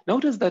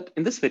 Notice that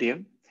in this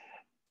video,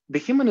 the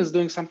human is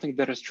doing something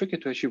that is tricky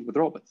to achieve with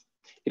robots.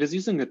 It is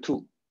using a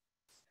tool.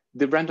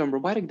 The random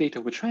robotic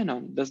data we train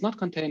on does not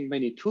contain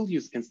many tool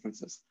use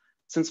instances,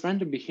 since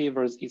random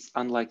behaviors is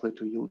unlikely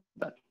to yield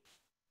that.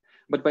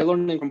 But by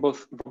learning from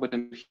both robot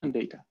and human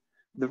data,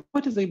 the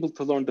robot is able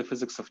to learn the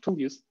physics of tool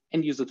use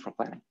and use it for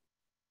planning.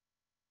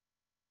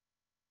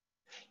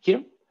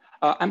 Here,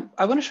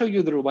 I want to show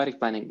you the robotic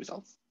planning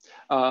results.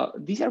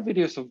 These are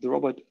videos of the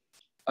robot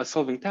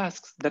solving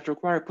tasks that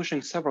require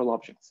pushing several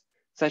objects,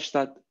 such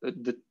that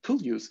the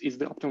tool use is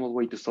the optimal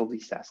way to solve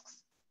these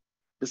tasks.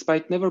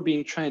 Despite never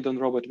being trained on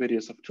robot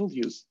videos of tool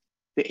use,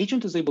 the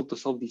agent is able to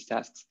solve these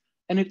tasks,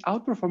 and it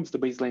outperforms the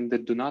baseline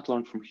that do not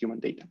learn from human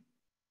data.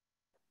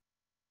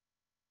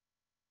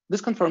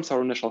 This confirms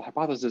our initial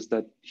hypothesis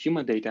that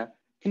human data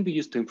can be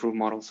used to improve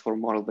models for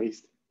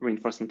model-based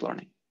reinforcement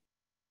learning,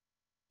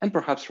 and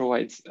perhaps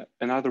provides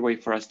another way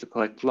for us to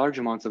collect large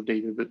amounts of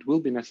data that will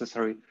be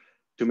necessary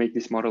to make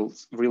these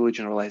models really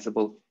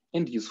generalizable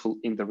and useful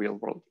in the real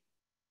world.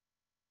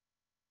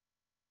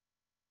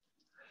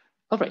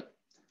 All right,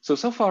 so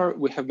far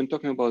we have been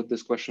talking about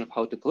this question of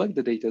how to collect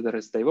the data that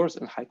is diverse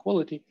and high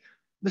quality.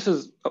 This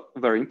is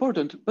very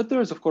important, but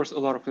there is of course a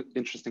lot of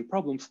interesting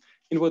problems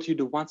in what you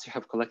do once you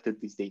have collected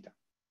these data.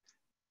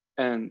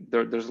 And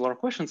there's a lot of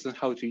questions on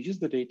how to use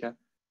the data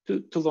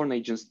to learn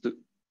agents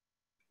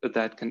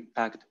that can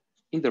act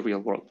in the real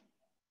world.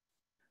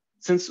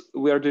 Since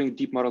we are doing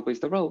deep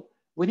model-based RL,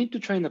 we need to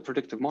train a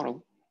predictive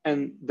model.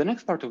 And the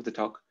next part of the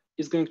talk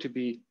is going to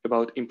be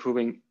about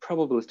improving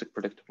probabilistic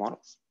predictive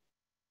models.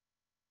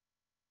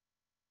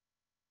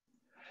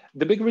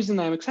 The big reason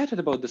I'm excited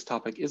about this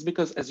topic is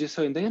because, as you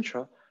saw in the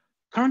intro,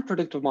 current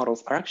predictive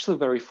models are actually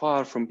very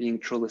far from being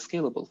truly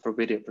scalable for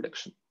video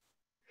prediction.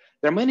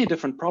 There are many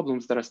different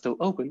problems that are still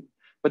open,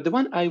 but the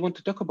one I want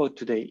to talk about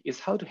today is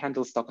how to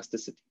handle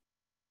stochasticity.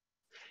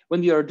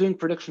 When you are doing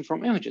prediction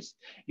from images,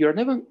 you are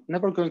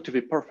never going to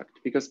be perfect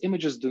because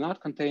images do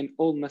not contain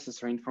all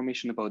necessary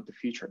information about the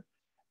future.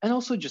 And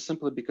also just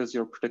simply because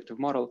your predictive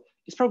model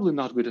is probably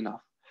not good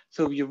enough.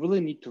 So you really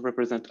need to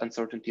represent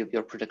uncertainty of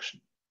your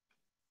prediction.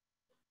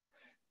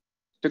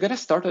 To get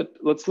us started,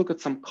 let's look at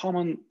some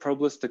common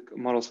probabilistic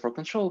models for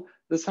control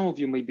that some of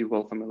you may be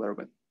well familiar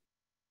with.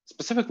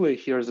 Specifically,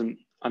 here's an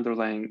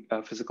underlying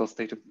physical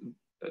state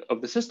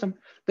of the system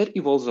that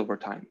evolves over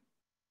time.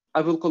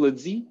 I will call it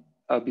Z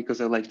because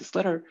I like this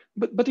letter,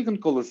 but you can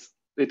call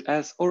it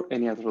S or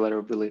any other letter,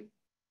 really.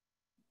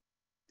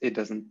 It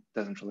doesn't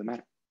really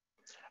matter.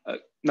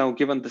 Now,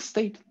 given the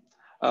state,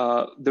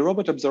 the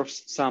robot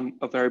observes some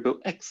variable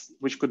X,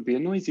 which could be a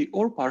noisy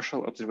or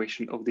partial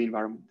observation of the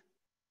environment.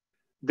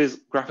 This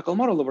graphical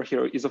model over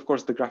here is, of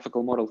course, the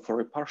graphical model for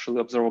a partially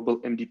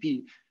observable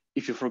MDP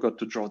if you forgot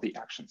to draw the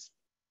actions.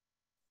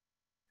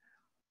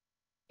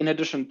 In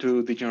addition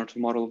to the generative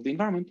model of the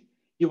environment,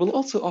 you will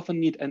also often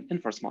need an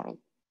inverse model,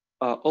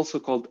 also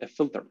called a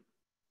filter.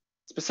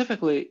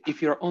 Specifically,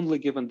 if you're only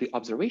given the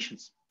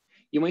observations,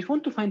 you might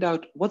want to find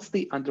out what's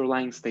the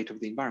underlying state of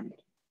the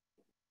environment.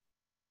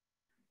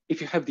 If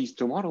you have these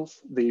two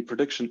models, the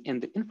prediction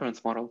and the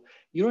inference model,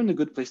 you're in a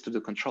good place to do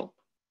control.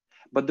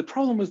 But the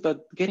problem is that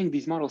getting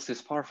these models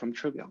is far from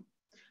trivial.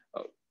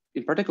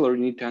 In particular,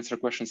 you need to answer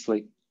questions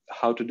like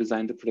how to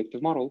design the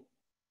predictive model,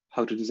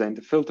 how to design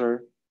the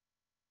filter,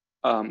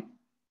 and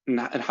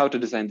how to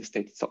design the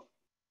state itself.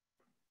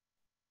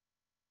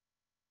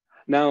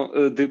 Now,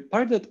 the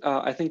part that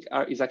I think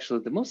is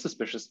actually the most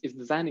suspicious is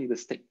designing the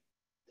state.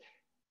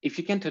 If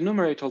you can't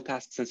enumerate all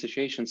tasks and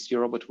situations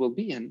your robot will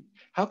be in,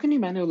 how can you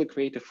manually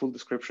create a full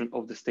description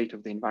of the state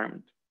of the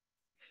environment?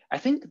 I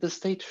think the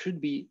state should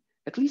be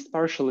at least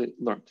partially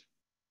learned.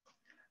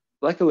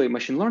 Luckily,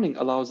 machine learning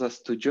allows us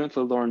to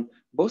jointly learn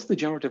both the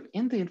generative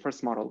and the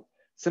inference model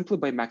simply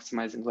by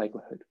maximizing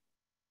likelihood.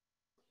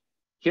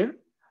 Here,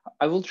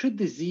 I will treat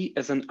the z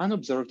as an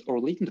unobserved or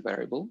latent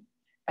variable,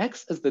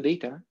 x as the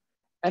data,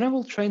 and I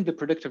will train the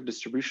predictive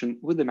distribution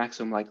with the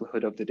maximum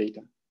likelihood of the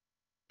data.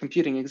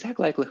 Computing exact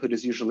likelihood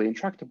is usually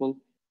intractable,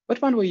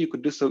 but one way you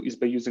could do so is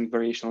by using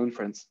variational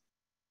inference,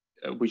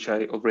 which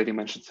I already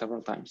mentioned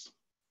several times.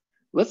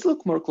 Let's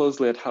look more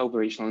closely at how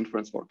variational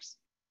inference works.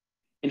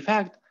 In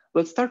fact,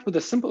 let's start with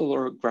a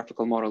simpler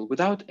graphical model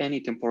without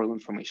any temporal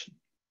information.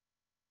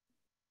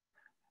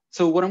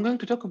 So what I'm going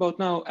to talk about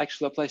now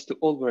actually applies to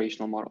all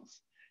variational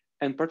models.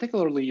 And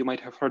particularly, you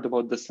might have heard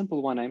about the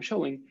simple one I'm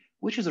showing,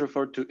 which is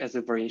referred to as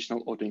a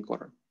variational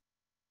autoencoder.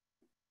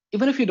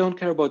 Even if you don't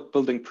care about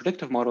building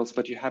predictive models,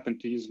 but you happen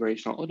to use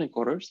variational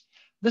autoencoders,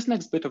 this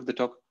next bit of the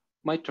talk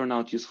might turn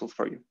out useful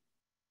for you.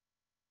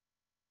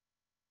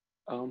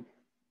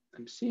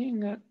 I'm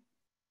seeing a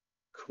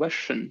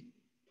question.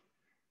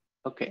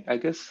 Okay, I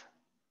guess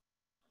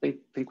I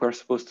think we're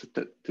supposed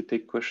to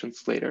take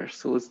questions later,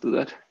 so let's do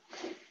that.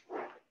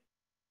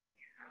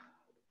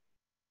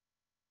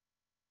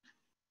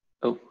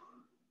 Oh,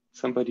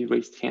 somebody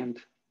raised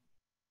hand.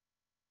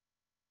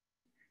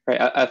 Right,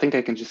 I think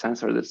I can just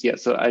answer this. Yeah,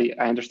 so I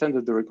understand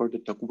that the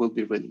recorded talk will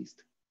be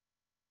released.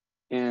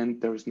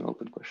 And there is no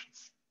open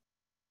questions.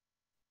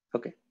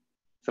 Okay,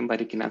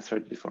 somebody can answer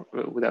it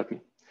without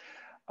me.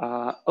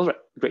 All right,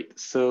 great.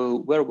 So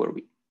where were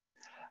we?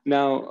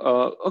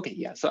 Now, okay,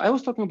 yeah, so I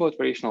was talking about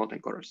variational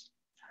autoencoders.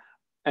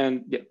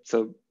 And yeah,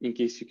 so in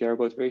case you care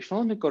about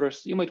variational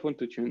autoencoders, you might want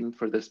to tune in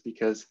for this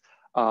because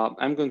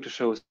I'm going to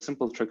show a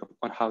simple trick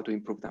on how to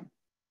improve them.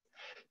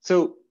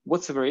 So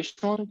what's a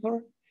variational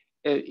autoencoder?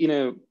 In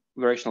a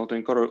variational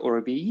autoencoder or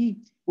a VE,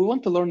 we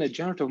want to learn a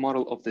generative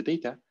model of the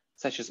data,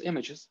 such as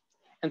images.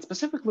 And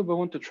specifically, we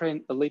want to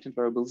train a latent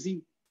variable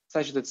z,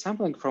 such that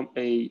sampling from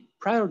a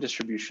prior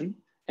distribution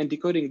and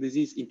decoding the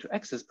z's into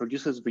x's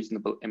produces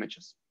reasonable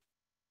images.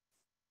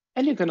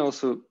 And you can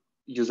also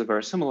use a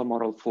very similar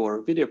model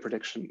for video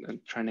prediction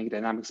and training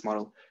dynamics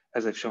model,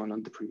 as I've shown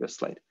on the previous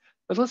slide.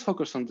 But let's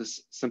focus on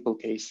this simple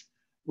case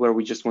where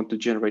we just want to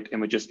generate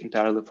images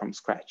entirely from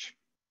scratch.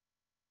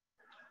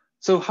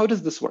 So how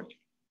does this work?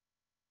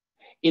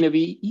 In a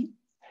VE,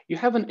 you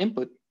have an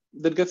input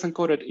that gets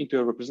encoded into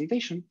a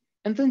representation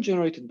and then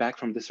generated back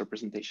from this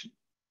representation.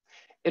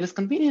 It is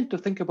convenient to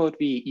think about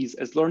VEs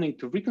as learning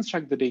to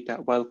reconstruct the data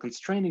while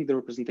constraining the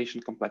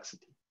representation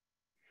complexity.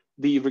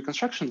 The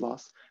reconstruction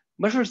loss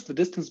measures the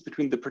distance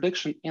between the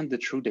prediction and the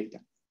true data.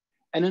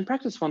 And in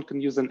practice, one can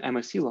use an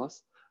MSE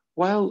loss,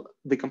 while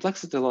the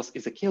complexity loss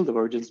is a scale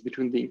divergence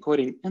between the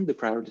encoding and the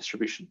prior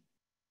distribution.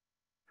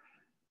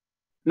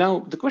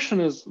 Now, the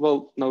question is,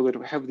 well, now that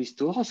we have these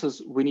two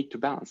losses, we need to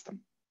balance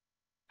them.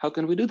 How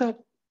can we do that?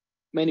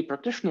 Many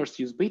practitioners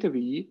use beta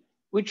VE,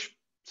 which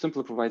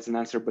simply provides an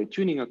answer by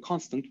tuning a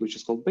constant, which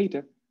is called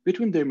beta,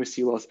 between the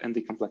MSE loss and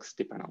the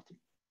complexity penalty.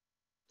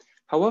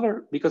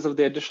 However, because of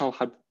the additional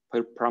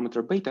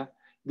hyperparameter beta,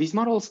 these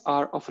models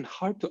are often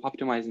hard to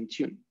optimize and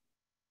tune.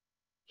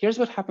 Here's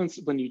what happens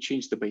when you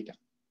change the beta.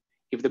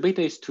 If the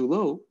beta is too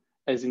low,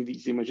 as in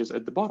these images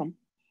at the bottom,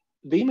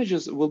 the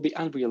images will be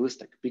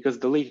unrealistic because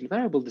the latent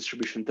variable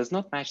distribution does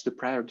not match the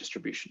prior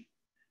distribution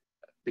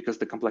because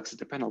the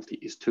complexity penalty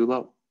is too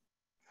low.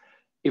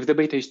 If the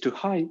beta is too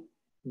high,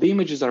 the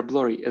images are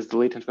blurry as the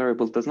latent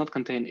variable does not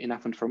contain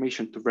enough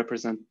information to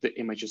represent the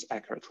images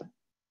accurately,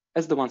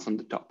 as the ones on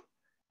the top.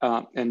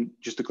 And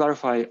just to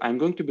clarify, I'm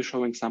going to be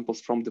showing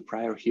samples from the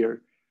prior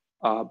here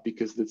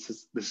because this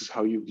is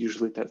how you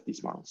usually test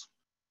these models.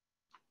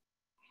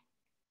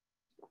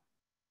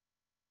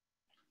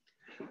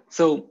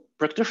 So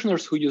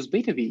practitioners who use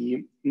beta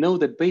VE know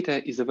that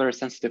beta is a very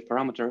sensitive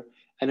parameter,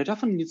 and it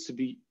often needs to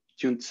be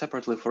tuned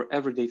separately for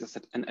every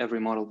dataset and every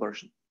model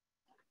version.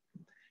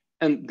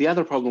 And the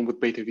other problem with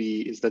beta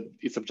VE is that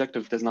its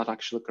objective does not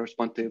actually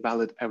correspond to a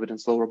valid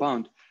evidence lower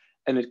bound,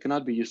 and it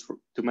cannot be used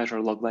to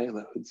measure log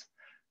likelihoods,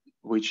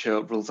 which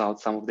rules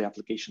out some of the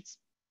applications.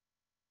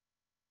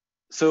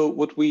 So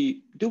what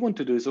we do want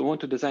to do is we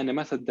want to design a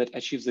method that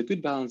achieves a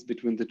good balance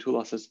between the two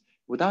losses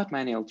without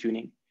manual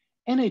tuning,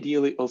 and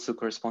ideally also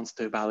corresponds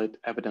to a valid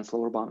evidence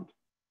lower bound.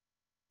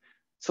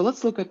 So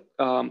let's look at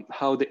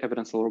how the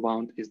evidence lower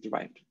bound is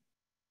derived.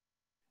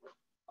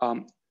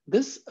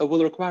 This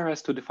will require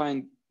us to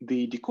define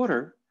the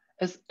decoder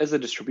as a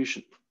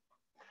distribution.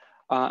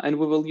 And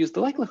we will use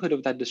the likelihood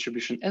of that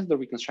distribution as the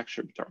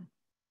reconstruction term.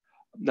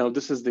 Now,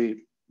 this is the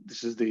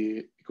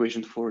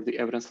equation for the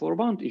evidence lower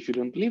bound. If you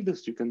don't believe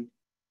this, you can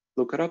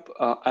look it up.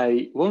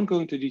 I won't go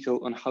into detail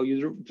on how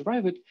you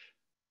derive it,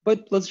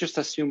 but let's just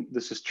assume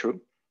this is true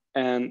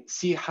and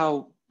see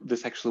how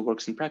this actually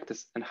works in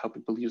practice and how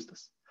people use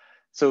this.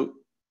 So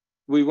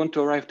we want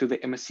to arrive to the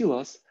MSE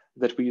loss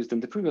that we used in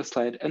the previous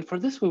slide. And for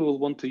this, we will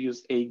want to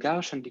use a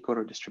Gaussian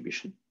decoder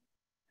distribution.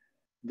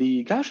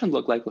 The Gaussian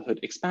log likelihood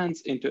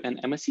expands into an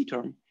MSE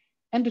term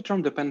and a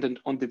term dependent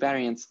on the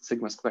variance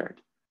sigma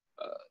squared.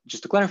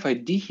 Just to clarify,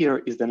 D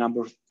here is the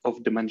number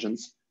of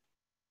dimensions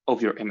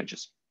of your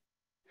images.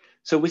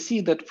 So we see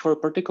that for a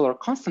particular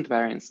constant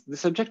variance,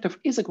 this objective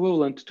is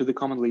equivalent to the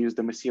commonly used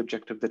MSE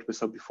objective that we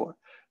saw before.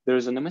 There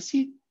is an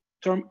MSE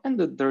term and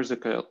there's a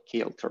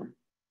KL term.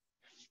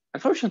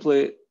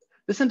 Unfortunately,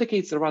 this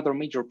indicates a rather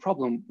major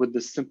problem with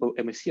this simple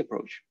MSE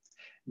approach,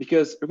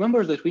 because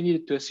remember that we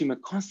needed to assume a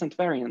constant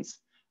variance,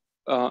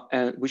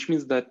 which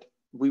means that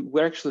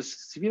we're actually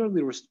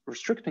severely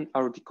restricting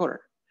our decoder.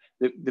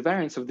 The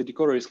variance of the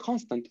decoder is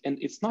constant and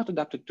it's not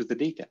adapted to the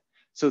data.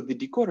 So the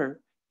decoder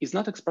is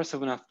not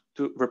expressive enough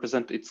to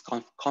represent its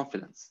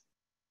confidence.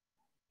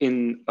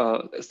 In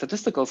a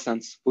statistical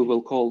sense, we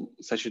will call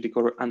such a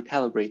decoder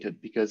uncalibrated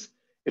because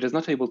it is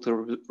not able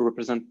to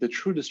represent the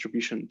true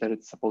distribution that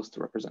it's supposed to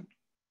represent.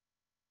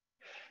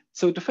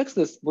 So to fix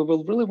this, we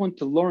will really want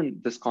to learn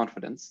this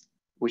confidence,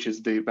 which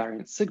is the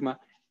variance sigma,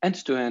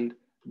 end-to-end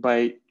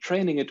by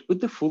training it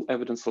with the full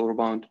evidence lower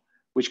bound,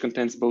 which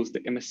contains both the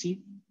MSE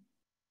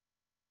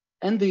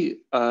and the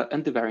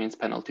variance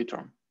penalty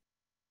term.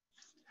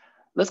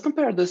 Let's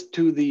compare this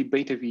to the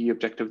beta VE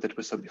objective that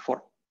we saw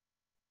before.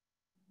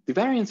 The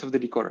variance of the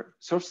decoder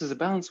serves as a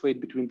balance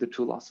weight between the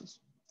two losses.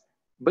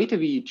 Beta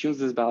VE tunes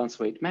this balance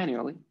weight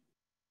manually,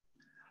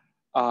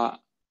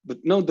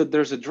 but note that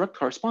there's a direct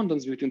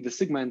correspondence between the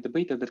sigma and the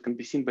beta that can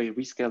be seen by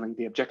rescaling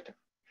the objective.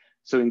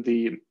 So in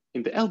the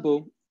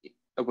elbow,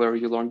 where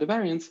you learn the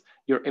variance,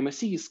 your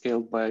MSE is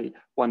scaled by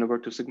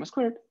 1/2 sigma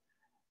squared,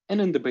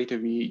 and in the beta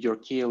VE, your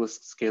KL is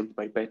scaled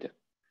by beta.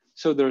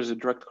 So there is a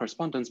direct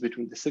correspondence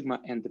between the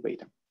sigma and the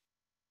beta.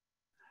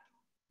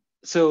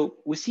 So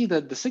we see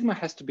that the sigma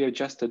has to be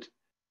adjusted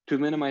to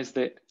minimize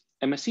the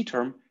MSE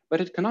term,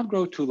 but it cannot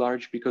grow too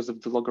large because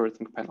of the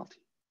logarithmic penalty,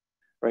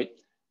 right?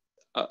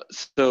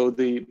 So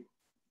the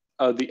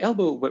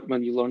elbow,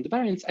 when you learn the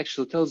variance,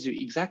 actually tells you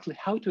exactly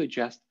how to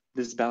adjust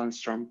this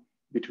balance term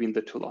between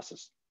the two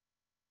losses.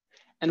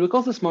 And we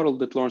call this model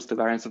that learns the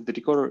variance of the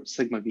decoder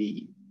sigma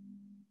VE.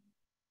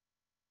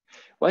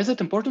 Why is it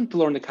important to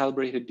learn a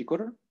calibrated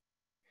decoder?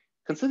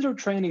 Consider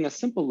training a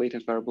simple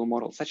latent variable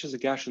model, such as a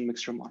Gaussian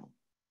mixture model.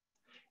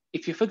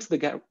 If you fix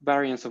the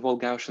variance of all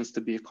Gaussians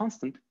to be a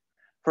constant,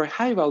 for a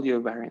high value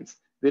of variance,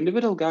 the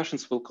individual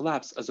Gaussians will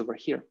collapse as over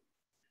here,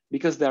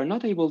 because they are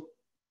not able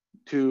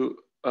to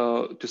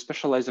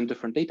specialize on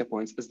different data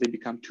points as they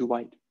become too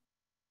wide.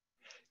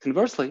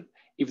 Conversely,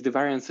 if the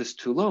variance is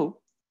too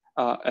low,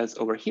 as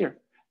over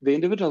here, the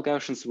individual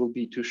Gaussians will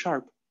be too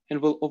sharp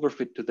and will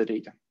overfit to the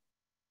data.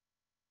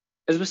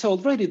 As we saw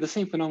already, the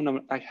same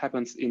phenomenon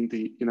happens in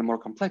a more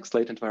complex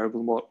latent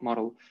variable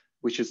model,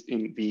 which is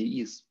in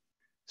VEs.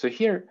 So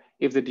here,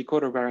 if the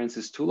decoder variance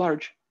is too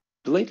large,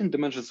 the latent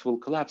dimensions will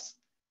collapse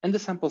and the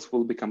samples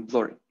will become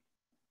blurry.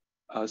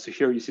 So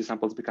here you see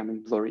samples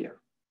becoming blurrier.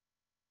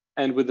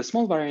 And with the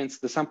small variance,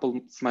 the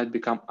samples might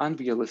become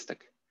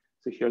unrealistic.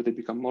 So here they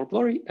become more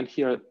blurry, and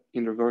here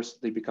in reverse,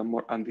 they become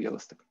more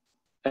unrealistic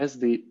as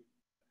the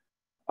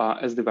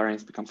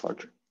variance becomes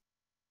larger.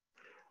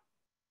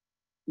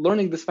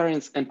 Learning this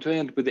variance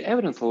end-to-end with the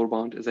evidence lower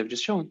bound, as I've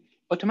just shown,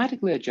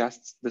 automatically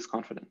adjusts this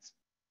confidence.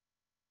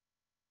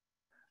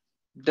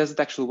 Does it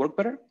actually work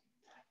better?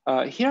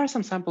 Here are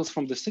some samples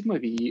from the sigma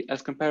VE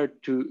as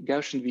compared to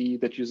Gaussian VE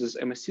that uses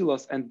MSE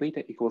loss and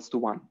beta equals to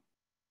 1.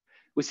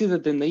 We see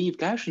that the naive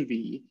Gaussian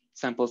VE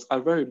samples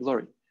are very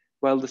blurry,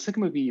 while the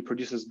sigma VE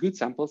produces good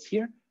samples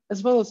here,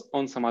 as well as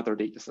on some other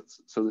datasets.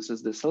 So this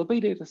is the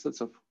CELB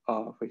datasets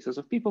of faces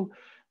of people,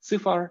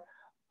 CIFAR,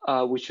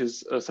 which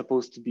is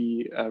supposed to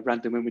be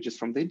random images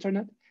from the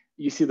internet.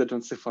 You see that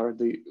on CIFAR,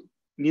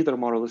 neither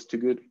model is too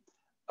good,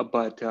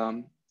 but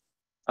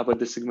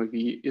the sigma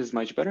VE is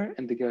much better,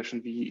 and the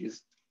Gaussian VE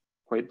is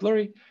quite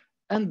blurry.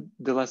 And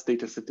the last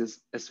dataset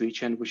is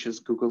SVHN, which is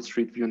Google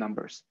Street View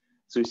numbers.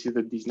 So you see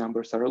that these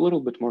numbers are a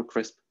little bit more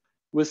crisp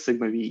with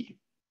sigma VE.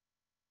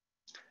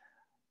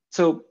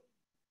 So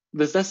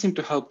this does seem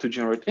to help to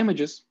generate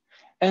images.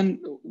 And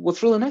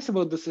what's really nice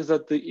about this is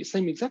that the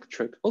same exact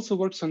trick also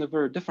works on a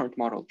very different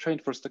model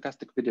trained for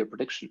stochastic video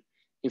prediction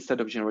instead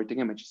of generating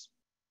images.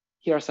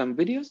 Here are some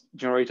videos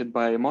generated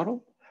by a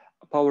model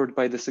powered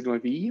by the sigma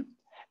VE.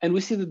 And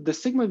we see that the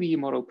sigma VE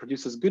model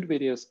produces good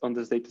videos on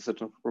this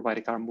dataset of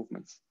robotic arm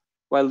movements,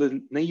 while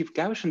the naive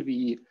Gaussian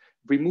VE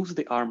removes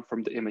the arm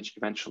from the image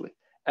eventually,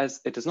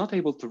 as it is not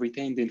able to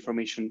retain the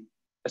information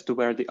as to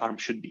where the arm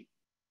should be.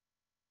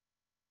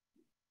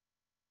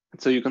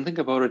 So you can think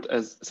about it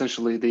as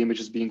essentially the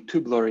images being too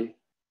blurry.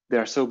 They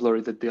are so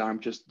blurry that the arm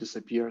just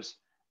disappears.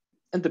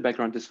 And the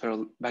background is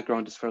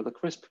fairly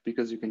crisp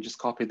because you can just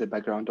copy the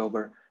background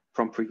over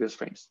from previous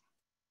frames.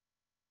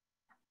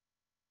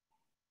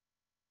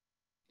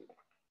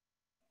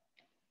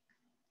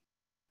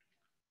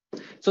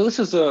 So this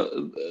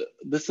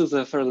is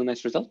a fairly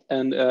nice result,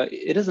 and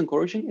it is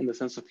encouraging in the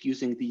sense of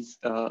using these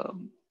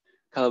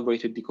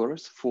calibrated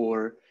decoders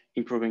for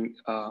improving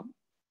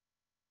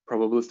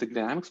probabilistic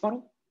dynamics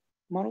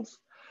models.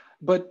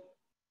 But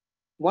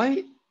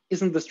why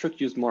isn't this trick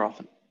used more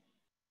often?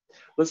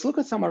 Let's look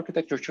at some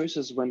architecture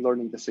choices when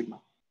learning the sigma.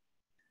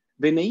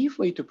 The naive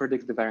way to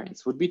predict the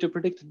variance would be to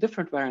predict a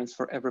different variance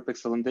for every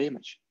pixel in the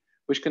image,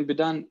 which can be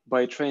done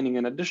by training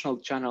an additional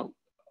channel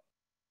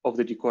of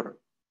the decoder.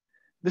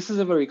 This is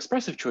a very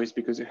expressive choice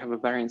because you have a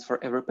variance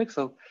for every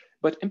pixel,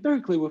 but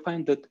empirically we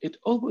find that it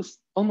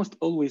almost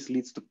always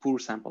leads to poor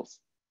samples.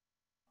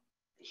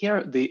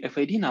 Here, the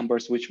FAD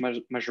numbers, which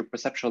measure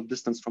perceptual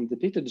distance from the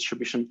data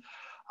distribution,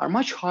 are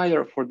much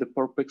higher for the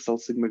per pixel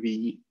sigma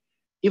VE,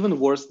 even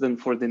worse than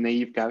for the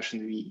naive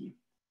Gaussian VE.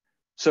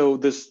 So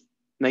this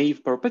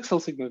naive per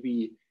pixel sigma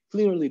VE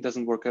clearly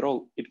doesn't work at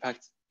all. In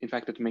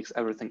fact, it makes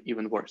everything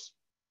even worse.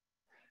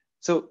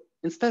 So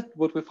instead,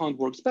 what we found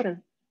works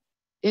better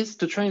is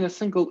to train a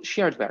single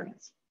shared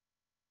variance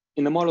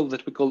in a model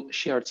that we call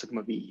shared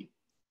sigma VE.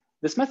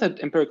 This method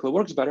empirically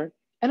works better,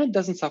 and it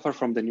doesn't suffer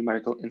from the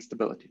numerical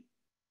instability.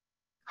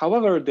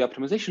 However, the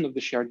optimization of the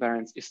shared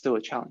variance is still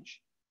a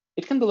challenge.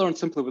 It can be learned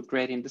simply with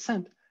gradient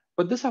descent,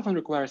 but this often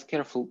requires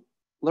careful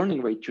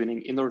learning rate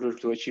tuning in order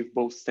to achieve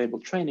both stable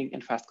training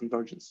and fast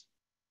convergence.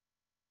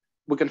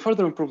 We can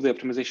further improve the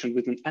optimization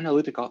with an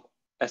analytical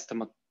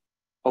estimate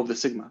of the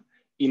sigma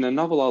in a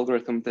novel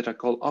algorithm that I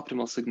call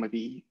optimal sigma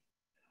VE.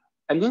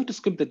 I'm going to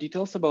skip the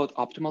details about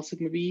optimal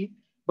sigma VE,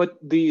 but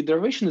the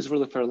derivation is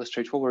really fairly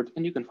straightforward,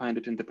 and you can find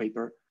it in the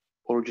paper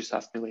or just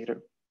ask me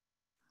later.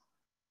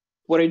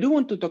 What I do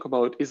want to talk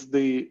about is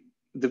the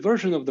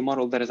version of the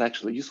model that is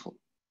actually useful.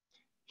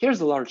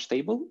 Here's a large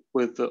table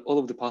with all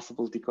of the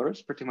possible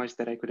decoders, pretty much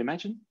that I could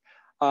imagine.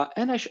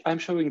 And I'm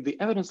showing the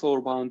evidence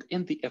lower bound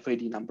and the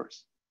FAD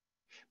numbers.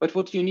 But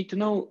what you need to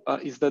know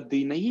is that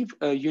the naive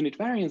unit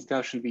variance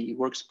Gaussian VE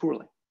works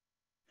poorly,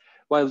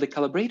 while the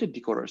calibrated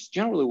decoders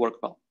generally work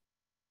well.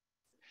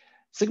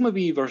 Sigma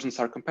VE versions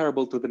are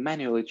comparable to the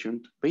manually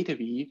tuned beta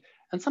VE,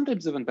 and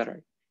sometimes even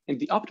better, and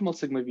the optimal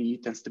sigma VE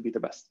tends to be the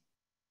best.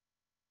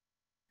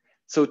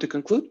 So to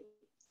conclude,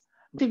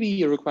 beta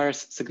VE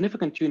requires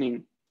significant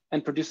tuning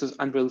and produces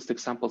unrealistic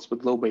samples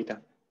with low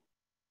beta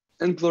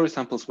and blurry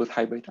samples with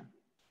high beta.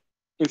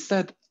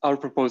 Instead, our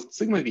proposed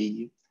sigma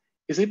VE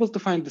is able to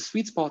find the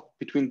sweet spot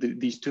between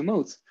these two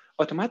modes,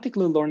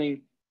 automatically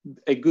learning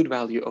a good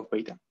value of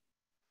beta.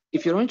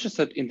 If you're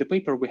interested in the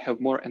paper, we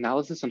have more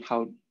analysis on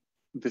how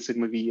the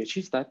sigma VE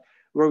achieves that,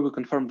 where we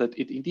confirm that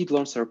it indeed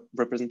learns a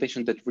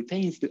representation that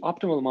retains the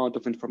optimal amount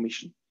of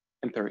information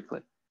empirically.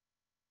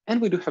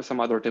 And we do have some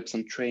other tips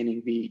on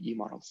training VE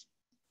models.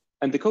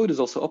 And the code is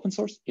also open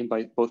source in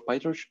both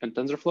PyTorch and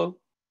TensorFlow,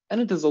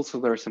 and it is also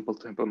very simple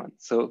to implement.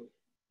 So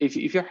if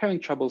you're having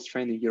troubles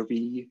training your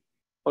VE,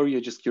 or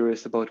you're just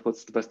curious about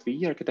what's the best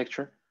VE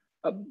architecture,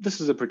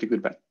 this is a pretty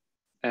good bet,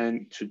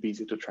 and it should be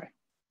easy to try.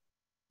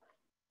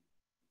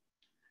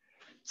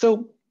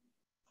 So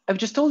I've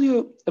just told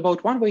you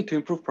about one way to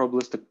improve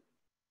probabilistic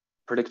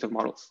predictive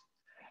models.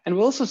 And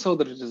we also saw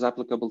that it is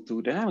applicable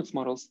to dynamics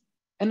models,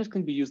 and it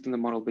can be used in the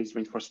model-based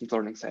reinforcement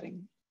learning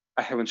setting.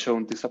 I haven't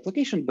shown this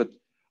application, but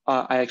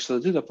I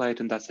actually did apply it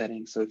in that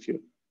setting. So if you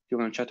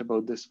want to chat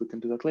about this, we can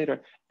do that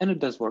later. And it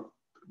does work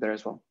there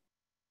as well.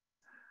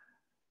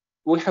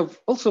 We have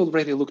also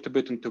already looked a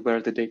bit into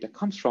where the data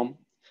comes from,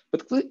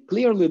 but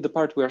clearly the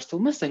part we are still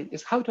missing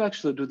is how to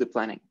actually do the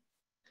planning.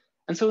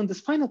 And so in this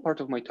final part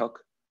of my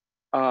talk,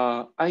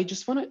 I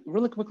just want to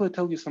really quickly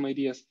tell you some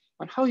ideas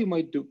on how you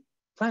might do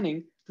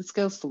planning that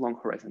scales to long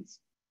horizons.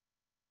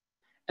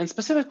 And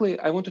specifically,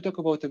 I want to talk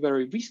about a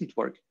very recent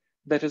work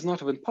that is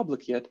not even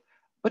public yet,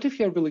 but if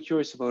you're really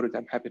curious about it,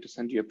 I'm happy to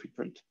send you a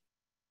preprint.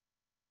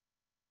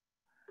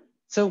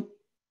 So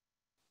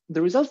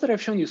the results that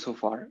I've shown you so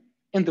far,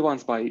 and the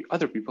ones by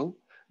other people,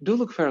 do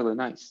look fairly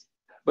nice.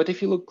 But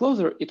if you look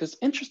closer, it is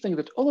interesting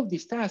that all of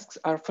these tasks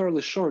are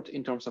fairly short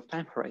in terms of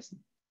time horizon.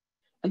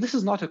 And this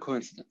is not a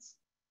coincidence.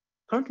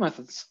 Current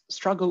methods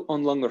struggle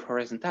on longer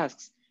horizon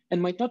tasks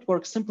and might not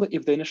work simply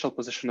if the initial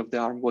position of the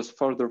arm was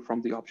further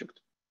from the object.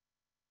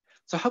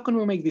 So how can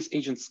we make these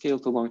agents scale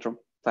to long-term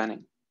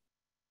planning?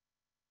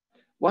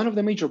 One of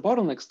the major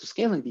bottlenecks to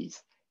scaling these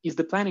is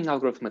the planning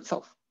algorithm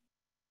itself.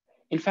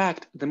 In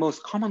fact, the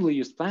most commonly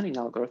used planning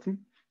algorithm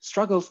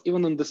struggles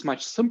even on this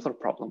much simpler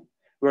problem,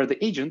 where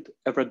the agent,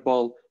 a red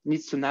ball,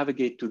 needs to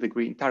navigate to the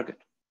green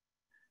target.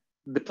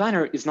 the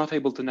planner is not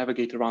able to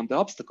navigate around the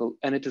obstacle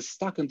and it is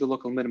stuck in the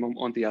local minimum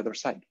on the other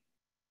side.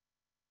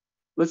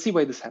 Let's see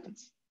why this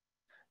happens.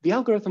 The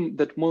algorithm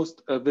that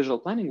most visual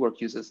planning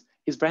work uses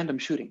is random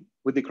shooting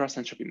with the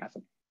cross-entropy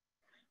method,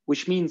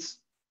 which means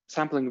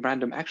sampling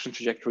random action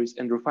trajectories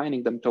and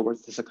refining them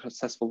towards the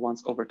successful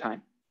ones over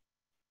time.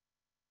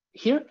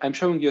 Here, I'm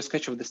showing you a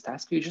sketch of this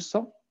task you just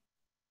saw,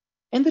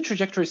 and the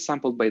trajectory is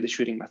sampled by the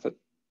shooting method.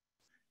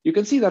 You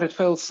can see that it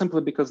fails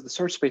simply because the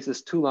search space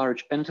is too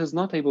large and it is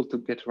not able to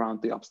get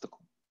around the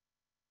obstacle.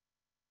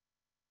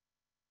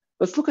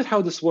 Let's look at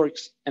how this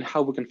works and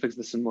how we can fix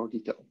this in more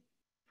detail.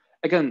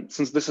 Again,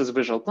 since this is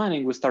visual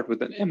planning, we start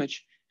with an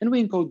image and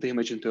we encode the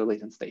image into a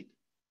latent state.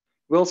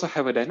 We also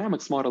have a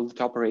dynamics model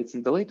that operates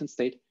in the latent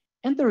state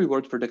and the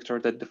reward predictor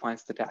that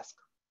defines the task.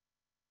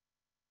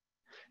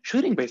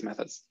 Shooting-based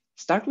methods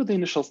start with the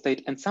initial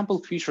state and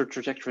sample future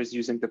trajectories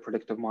using the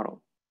predictive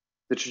model.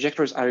 The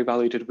trajectories are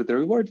evaluated with the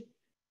reward,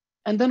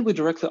 and then we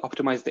directly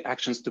optimize the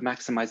actions to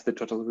maximize the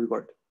total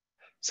reward.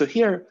 So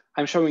here,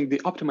 I'm showing the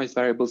optimized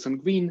variables in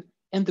green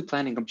and the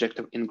planning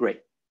objective in gray.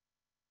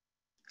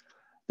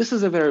 This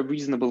is a very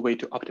reasonable way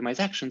to optimize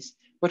actions,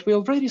 but we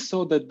already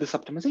saw that this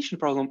optimization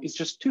problem is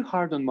just too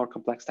hard on more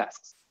complex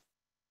tasks.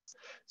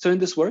 So in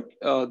this work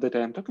that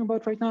I'm talking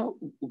about right now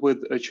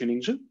with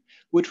TuningZhu,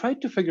 we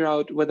tried to figure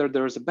out whether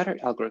there is a better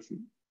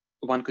algorithm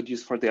one could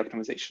use for the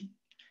optimization.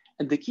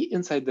 And the key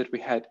insight that we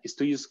had is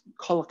to use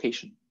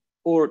collocation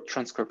or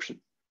transcription,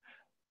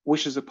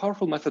 which is a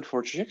powerful method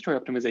for trajectory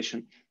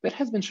optimization that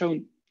has been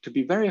shown to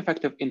be very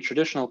effective in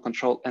traditional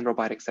control and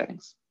robotic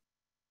settings.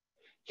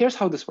 Here's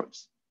how this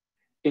works.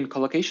 In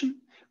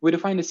collocation, we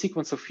define a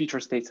sequence of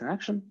future states and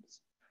actions,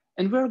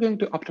 and we're going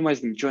to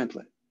optimize them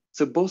jointly.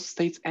 So both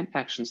states and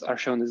actions are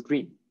shown as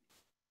green.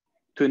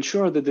 To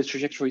ensure that the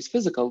trajectory is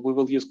physical, we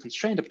will use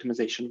constraint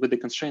optimization with the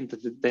constraint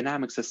that the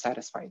dynamics is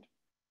satisfied.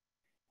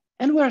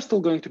 And we are still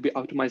going to be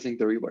optimizing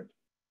the reward.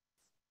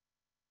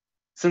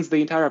 Since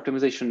the entire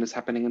optimization is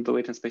happening in the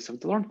latent space of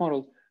the learned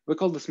model, we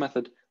call this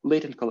method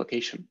latent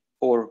collocation,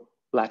 or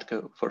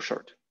LATCO for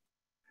short.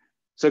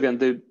 So again,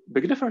 the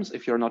big difference,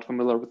 if you're not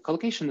familiar with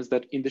collocation, is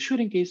that in the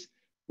shooting case,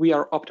 we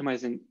are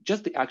optimizing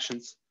just the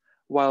actions,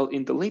 while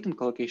in the latent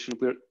collocation,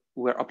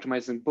 we're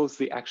optimizing both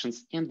the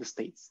actions and the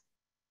states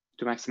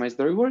to maximize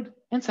the reward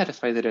and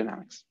satisfy the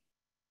dynamics.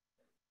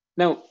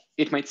 Now,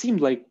 it might seem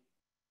like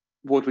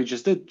what we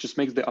just did just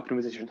makes the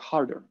optimization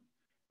harder,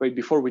 right?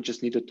 Before we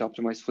just needed to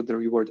optimize for the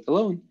reward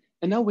alone,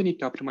 and now we need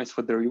to optimize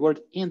for the reward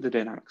and the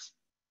dynamics.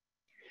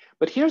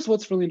 But here's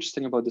what's really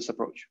interesting about this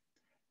approach.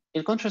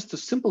 In contrast to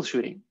simple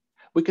shooting,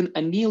 we can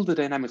anneal the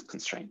dynamics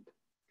constraint,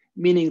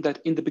 meaning that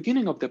in the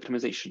beginning of the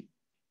optimization,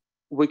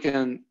 we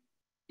can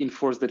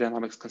enforce the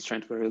dynamics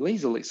constraint very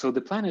lazily. So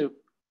the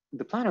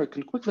planner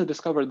can quickly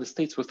discover the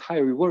states with high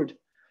reward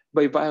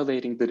by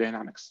violating the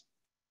dynamics.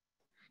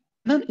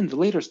 And then in the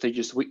later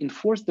stages, we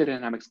enforce the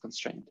dynamics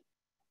constraint,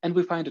 and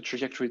we find a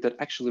trajectory that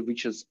actually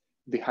reaches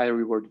the high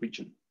reward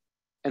region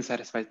and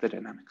satisfies the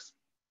dynamics.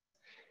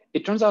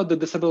 It turns out that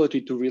this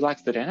ability to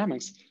relax the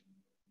dynamics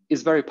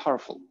is very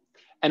powerful,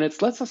 and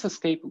it lets us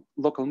escape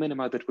local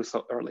minima that we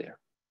saw earlier.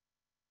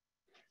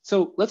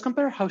 So let's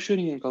compare how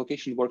shooting and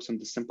collocation works on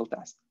this simple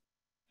task.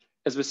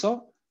 As we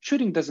saw,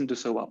 shooting doesn't do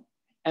so well,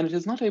 and it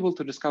is not able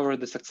to discover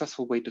the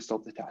successful way to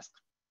solve the task.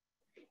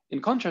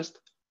 In contrast,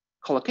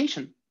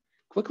 collocation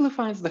quickly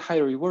finds the high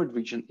reward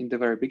region in the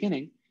very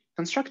beginning,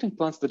 constructing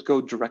plans that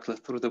go directly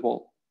through the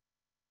wall.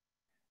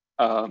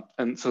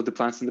 And so the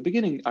plans in the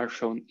beginning are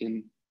shown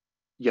in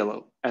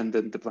yellow, and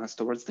then the plans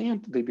towards the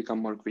end, they become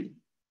more green.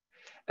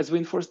 As we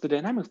enforce the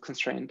dynamics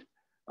constraint,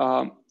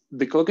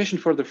 the collocation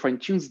further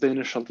fine-tunes the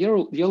initial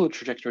yellow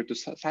trajectory to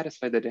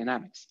satisfy the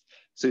dynamics.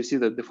 So you see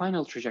that the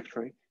final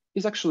trajectory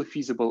is actually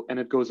feasible and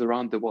it goes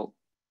around the wall.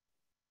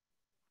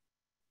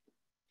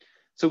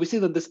 So we see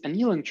that this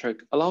annealing trick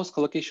allows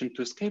collocation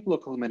to escape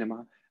local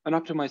minima and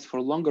optimize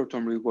for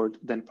longer-term reward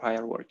than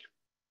prior work.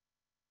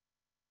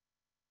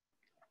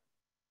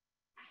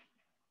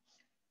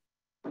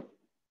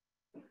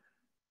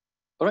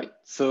 All right,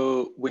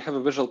 so we have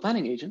a visual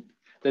planning agent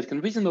that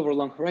can reason over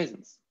long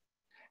horizons.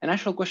 A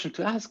natural question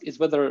to ask is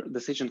whether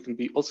this agent can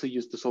be also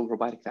used to solve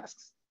robotic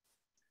tasks.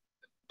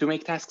 To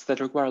make tasks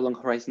that require long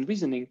horizon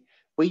reasoning,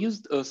 we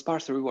used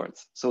sparse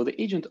rewards. So the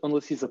agent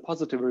only sees a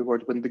positive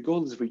reward when the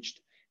goal is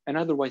reached and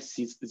otherwise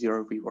sees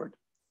zero reward.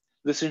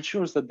 This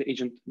ensures that the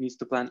agent needs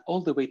to plan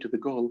all the way to the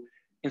goal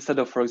instead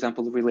of, for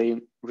example,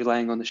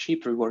 relying on a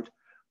shaped reward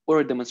or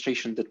a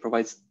demonstration that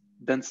provides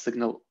dense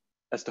signal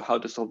as to how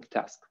to solve the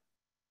task.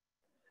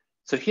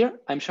 So here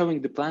I'm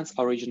showing the plans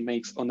our agent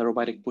makes on a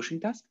robotic pushing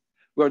task,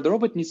 where the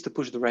robot needs to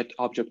push the red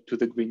object to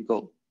the green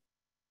goal.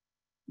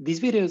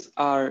 These videos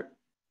are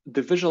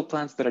the visual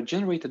plans that are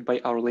generated by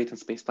our latent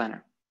space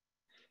planner.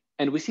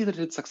 And we see that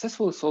it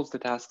successfully solves the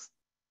tasks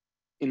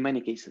in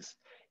many cases,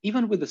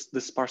 even with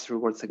the sparse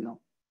reward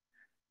signal.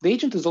 The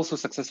agent is also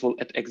successful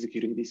at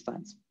executing these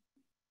plans.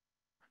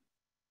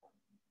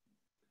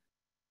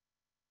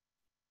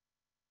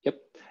 Yep.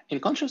 In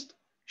contrast,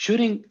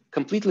 shooting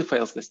completely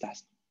fails this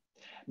task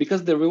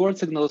Because the reward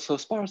signal is so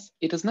sparse,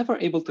 it is never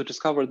able to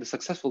discover the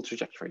successful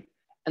trajectory,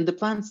 and the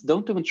plans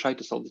don't even try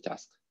to solve the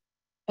task.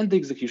 And the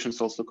executions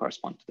also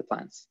correspond to the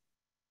plans.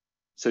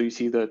 So you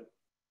see that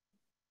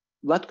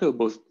LATCO,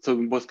 so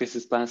in both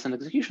cases, plans and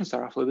executions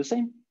are roughly the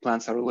same.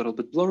 Plans are a little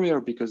bit blurrier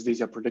because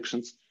these are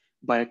predictions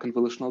by a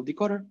convolutional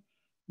decoder,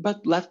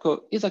 but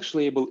LATCO is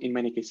actually able in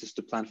many cases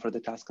to plan for the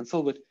task and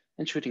solve it,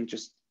 and shooting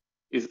just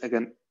is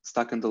again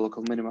stuck in the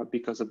local minima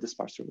because of the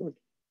sparse reward.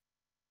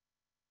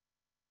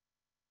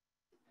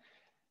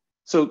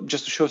 So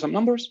just to show some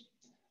numbers,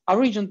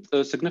 our agent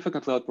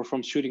significantly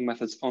outperforms shooting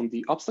methods on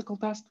the obstacle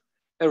task,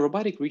 a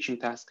robotic reaching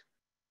task,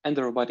 and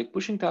a robotic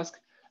pushing task.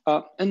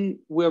 And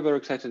we're very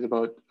excited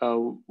about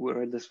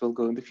where this will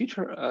go in the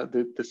future.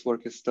 This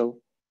work is still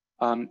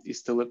a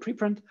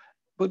preprint,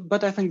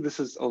 but I think this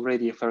is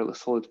already a fairly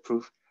solid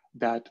proof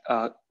that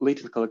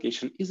latent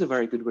collocation is a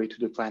very good way to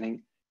do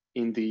planning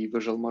in the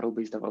visual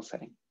model-based RL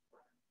setting.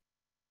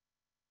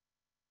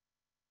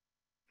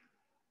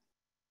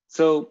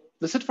 So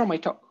that's it for my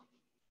talk.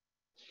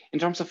 In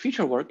terms of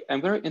future work,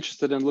 I'm very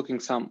interested in looking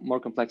some more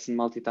complex and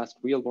multitask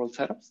real-world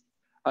setups,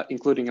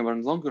 including a more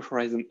longer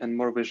horizon and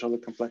more visually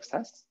complex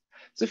tasks.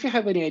 So if you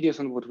have any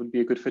ideas on what would be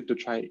a good fit to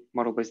try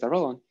model-based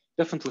RL on,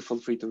 definitely feel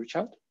free to reach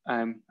out.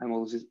 I'm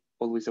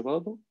always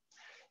available.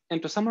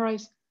 And to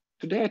summarize,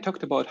 today I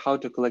talked about how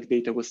to collect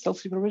data with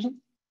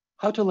self-supervision,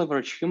 how to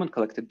leverage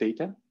human-collected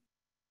data,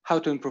 how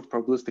to improve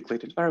probabilistic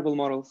latent variable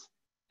models,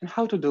 and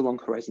how to do long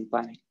horizon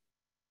planning.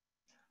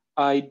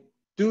 I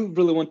do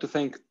really want to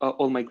thank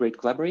all my great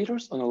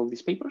collaborators on all of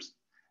these papers,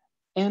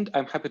 and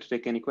I'm happy to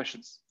take any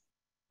questions.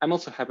 I'm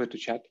also happy to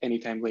chat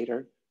anytime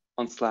later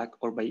on Slack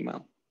or by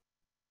email.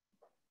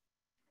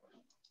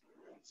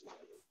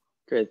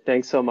 Great,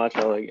 thanks so much,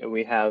 Oleg.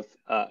 We have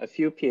a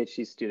few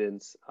PhD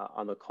students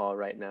on the call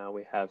right now.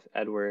 We have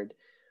Edward,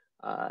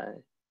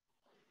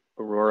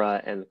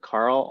 Aurora, and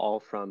Carl, all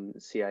from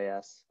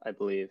CIS, I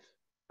believe.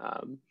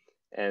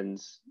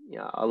 And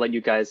yeah, I'll let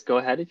you guys go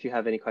ahead if you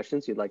have any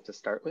questions you'd like to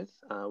start with.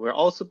 We'll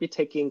also be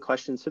taking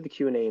questions through the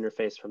Q&A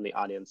interface from the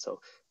audience, so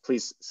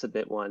please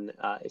submit one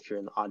if you're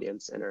in the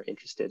audience and are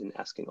interested in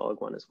asking Oleg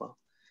one as well.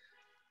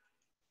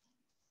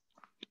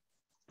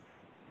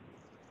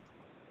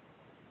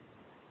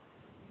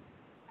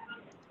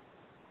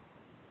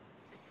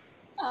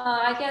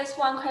 I guess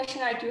one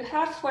question I do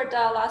have for the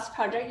last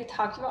project you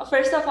talked about.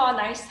 First of all,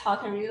 nice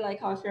talk. I really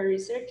like all of your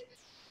research.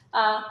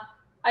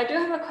 I do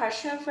have a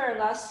question for the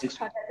last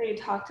project that you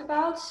talked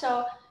about.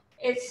 So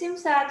it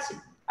seems that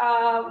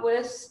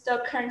with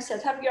the current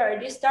setup, you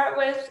already start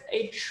with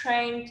a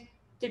trained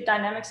deep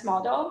dynamics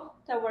model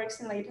that works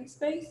in latent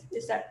space.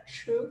 Is that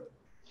true?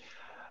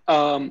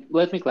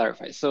 Let me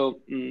clarify. So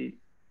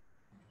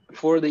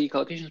for the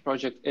collocations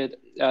project,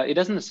 it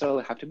doesn't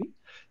necessarily have to be.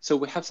 So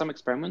we have some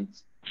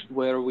experiments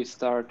where we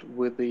start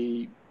with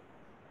the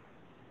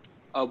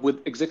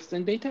with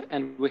existing data,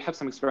 and we have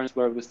some experiments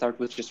where we start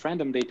with just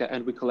random data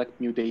and we collect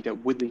new data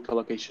with the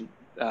collocation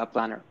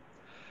planner.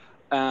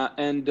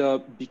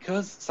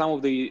 Because some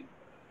of the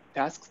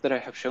tasks that I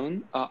have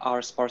shown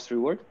are sparse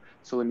reward,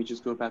 so let me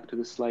just go back to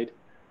the slide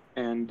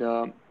and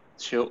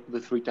show the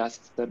 3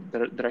 tasks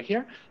that are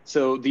here.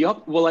 So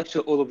well,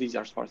 actually, all of these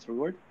are sparse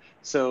reward.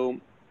 So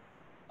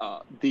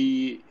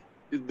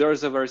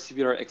there's a very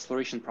severe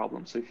exploration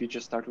problem. So if you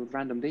just start with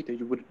random data,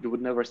 you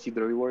would never see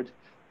the reward.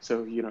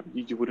 So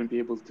you wouldn't be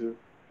able to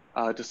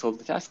solve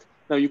the task.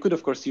 Now you could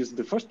of course use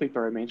the first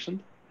paper I mentioned,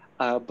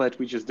 but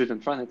we just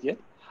didn't run it yet.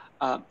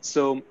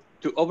 So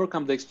to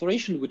overcome the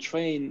exploration, we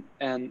train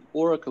an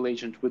oracle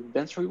agent with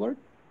dense reward,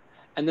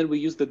 and then we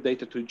use the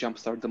data to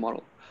jumpstart the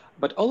model.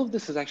 But all of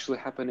this is actually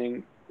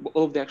happening.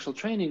 All of the actual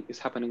training is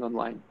happening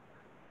online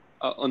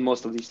on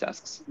most of these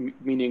tasks,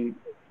 meaning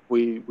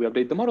we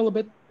update the model a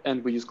bit,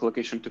 and we use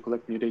collocation to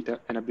collect new data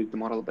and update the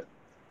model a bit.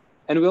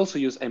 And we also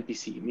use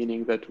MPC,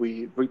 meaning that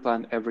we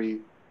replan every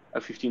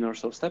 15 or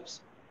so steps,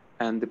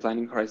 and the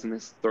planning horizon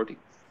is 30.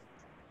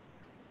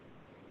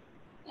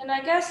 And I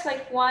guess the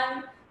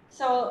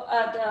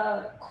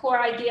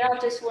core idea of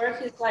this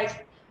work is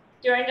like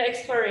during the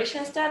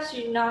exploration steps,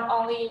 you not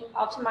only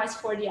optimize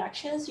for the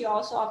actions, you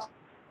also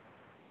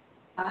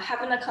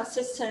having a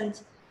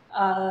consistent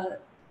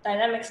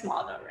dynamics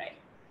model, right?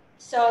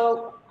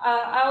 So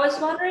I was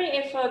wondering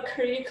if a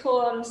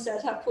curriculum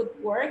setup would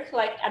work.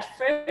 Like at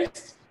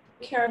first,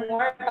 you care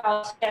more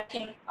about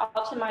getting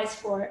optimized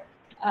for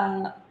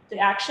the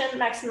action,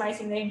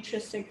 maximizing the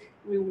intrinsic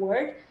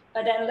reward.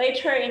 But then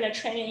later in the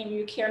training,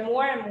 you care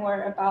more and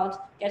more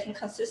about getting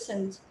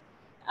consistent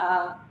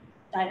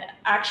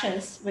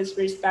actions with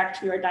respect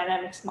to your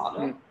dynamics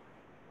model.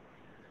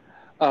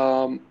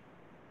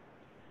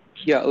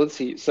 Yeah, let's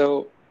see.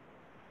 So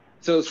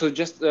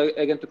just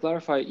again to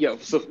clarify, yeah.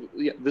 So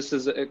yeah, this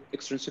is an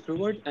extrinsic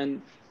reward,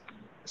 and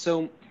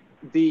so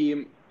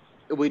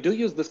we do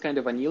use this kind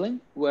of annealing,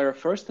 where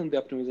first in the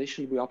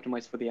optimization we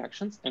optimize for the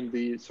actions, and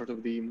the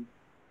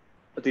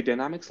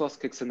dynamics loss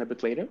kicks in a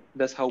bit later.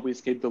 That's how we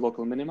escape the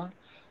local minima.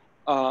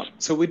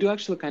 So we do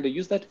actually kind of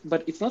use that,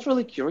 but it's not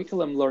really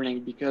curriculum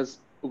learning because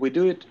we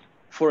do it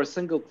for a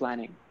single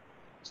planning.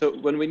 So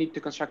when we need to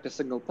construct a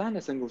single plan,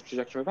 a single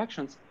trajectory of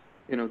actions,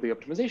 the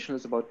optimization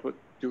is about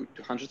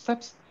 200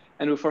 steps,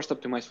 and we first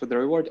optimize for the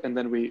reward, and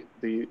then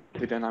the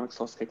dynamics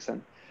loss kicks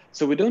in.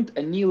 So we don't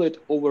anneal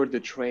it over the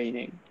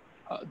training.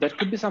 That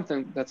could be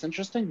something that's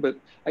interesting, but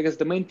I guess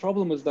the main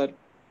problem is that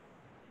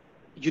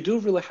you do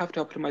really have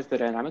to optimize the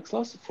dynamics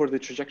loss for the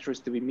trajectories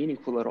to be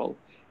meaningful at all,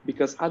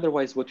 because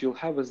otherwise what you'll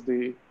have is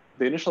the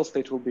initial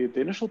state will be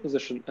the initial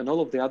position, and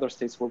all of the other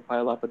states will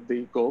pile up at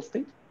the goal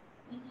state.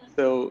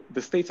 So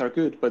the states are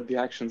good, but the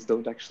actions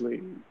don't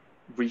actually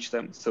reach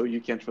them. So you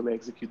can't really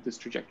execute this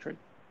trajectory.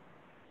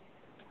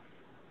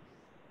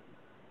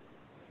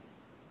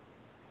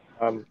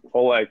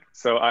 Oleg,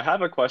 so I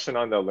have a question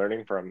on the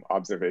learning from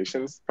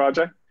observations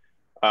project.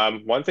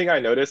 One thing I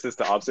noticed is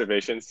the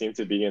observations seem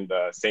to be in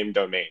the same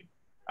domain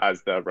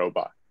as the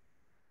robot,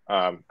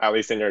 at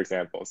least in your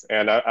examples.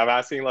 And I'm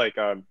asking, like,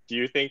 do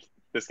you think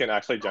this can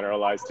actually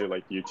generalize to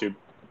like YouTube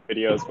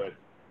videos with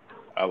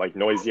like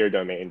noisier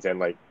domains and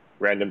like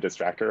random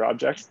distractor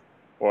objects,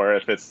 or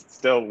if it's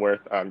still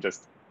worth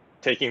just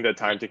taking the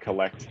time to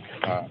collect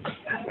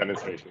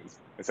demonstrations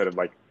instead of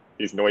like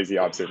these noisy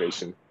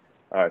observation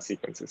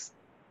sequences?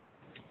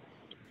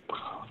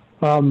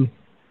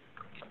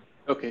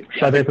 Okay.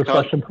 Should I take this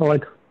question,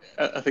 Oleg?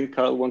 I think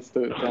Carl wants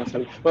to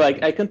answer. Well,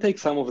 I can take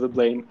some of the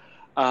blame,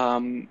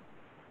 and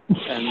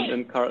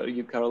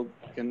Carl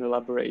can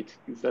elaborate.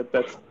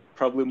 That's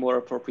probably more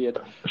appropriate.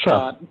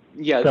 Sure.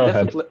 Yeah, Go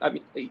definitely.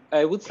 ahead. I mean,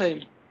 I would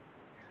say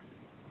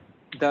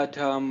that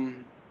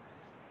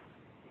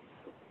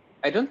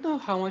I don't know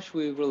how much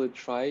we really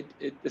tried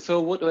it.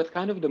 So what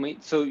kind of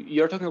domain? So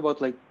you're talking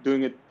about like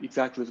doing it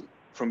exactly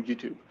from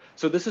YouTube.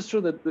 So this is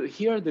true that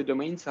here the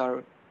domains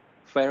are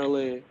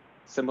fairly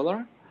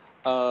similar.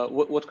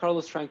 What Carl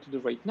is trying to do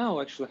right now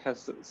actually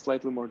has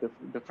slightly more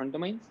different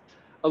domains,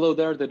 although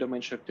there the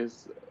domain shift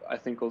is, I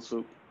think,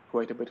 also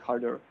quite a bit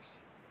harder.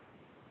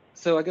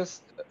 So I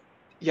guess,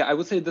 yeah, I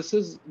would say this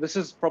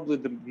is probably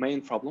the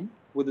main problem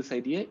with this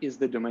idea is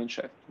the domain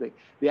shift.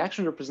 The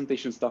action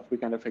representation stuff we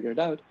kind of figured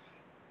out,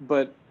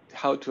 but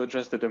how to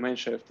address the domain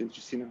shift is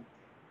just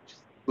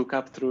just look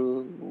up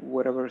through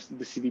whatever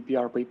the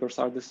CVPR papers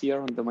are this year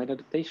on domain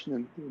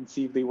adaptation and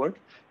see if they work.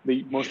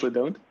 They mostly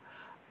don't.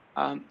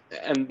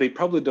 And they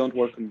probably don't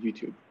work on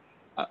YouTube.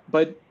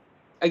 But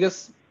I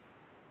guess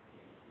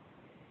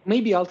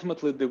maybe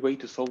ultimately the way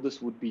to solve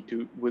this would be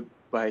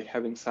by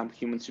having some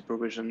human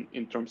supervision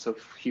in terms of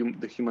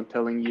the human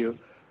telling you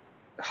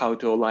how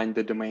to align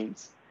the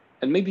domains.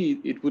 And maybe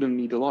it wouldn't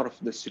need a lot of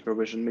this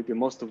supervision. Maybe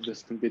most of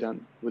this can be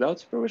done without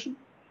supervision.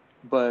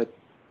 But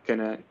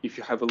if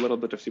you have a little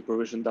bit of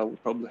supervision, that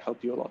would probably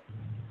help you a lot.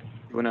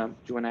 Do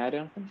you wanna add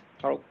anything,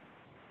 Carl?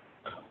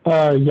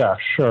 Yeah,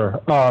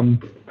 sure.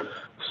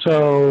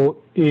 So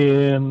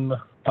in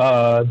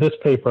this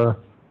paper,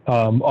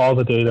 all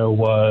the data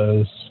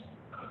was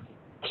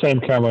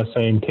same camera,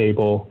 same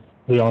table.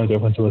 The only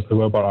difference was the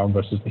robot arm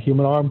versus the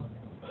human arm,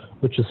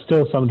 which is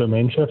still some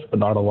domain shift, but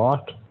not a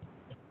lot.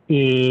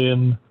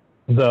 In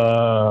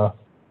the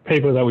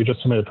paper that we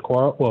just submitted to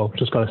Quorum, well,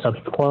 just got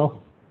accepted to Quorum,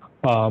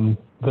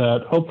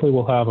 that hopefully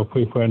we'll have a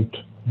preprint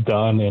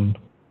done in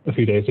a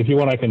few days. If you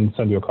want, I can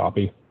send you a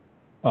copy.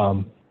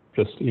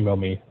 Just email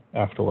me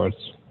afterwards.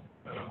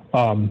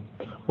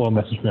 Or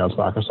message me on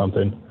Slack or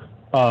something.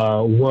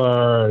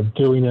 We're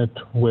doing it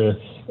with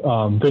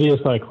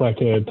videos that I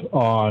collected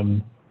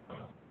on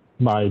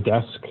my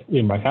desk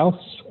in my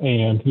house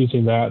and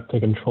using that to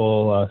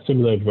control a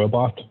simulated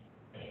robot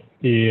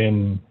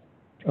in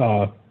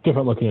a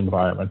different looking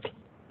environment.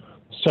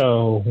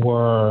 So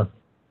we're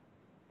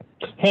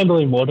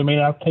handling more domain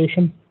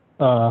adaptation,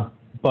 but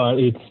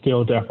it's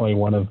still definitely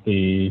one of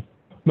the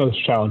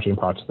most challenging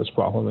parts of this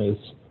problem is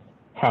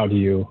how do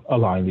you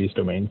align these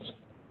domains?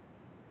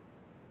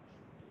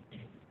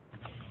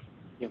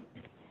 Yep.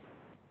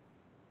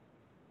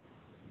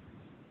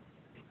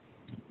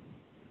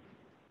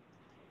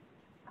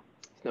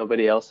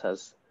 Nobody else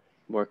has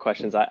more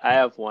questions. I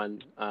have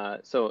one.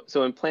 So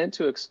in plan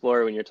to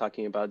explore, when you're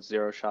talking about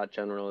zero-shot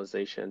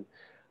generalization,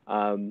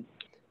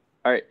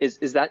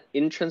 is that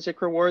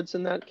intrinsic rewards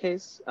in that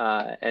case?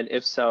 And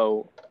if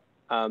so,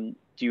 have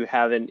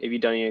you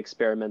done any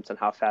experiments on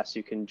how fast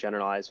you can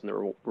generalize when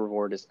the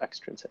reward is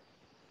extrinsic?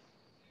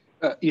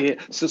 Yeah.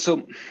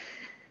 So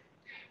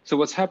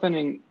what's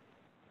happening?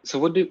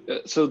 So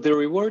the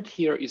reward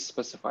here is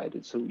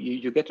specified. So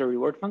you get a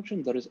reward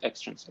function that is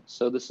extrinsic.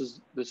 So this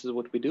is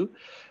what we do.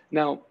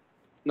 Now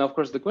of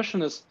course the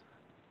question is,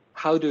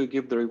 how do you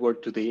give the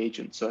reward to the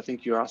agent? So I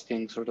think you're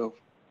asking sort of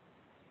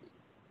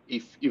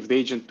if the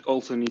agent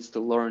also needs to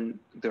learn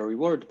the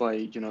reward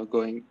by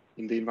going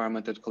in the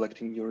environment and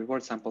collecting your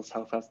reward samples,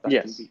 how fast that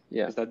can be.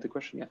 Yeah. Is that the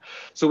question? Yeah.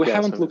 So we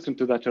haven't looked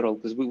into that at all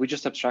because we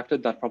just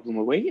abstracted that problem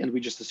away and we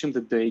just assumed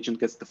that the agent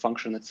gets the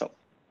function itself.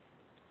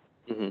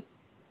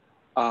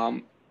 Mm-hmm.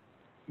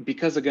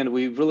 Because again,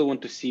 we really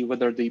want to see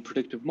whether the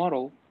predictive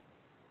model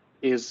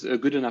is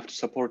good enough to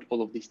support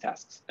all of these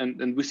tasks.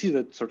 And we see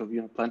that sort of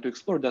plan to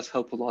explore does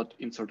help a lot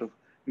in sort of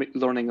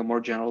learning a more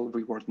general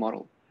reward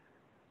model.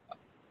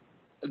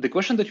 the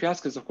question that you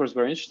ask is, of course,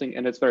 very interesting,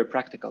 and it's very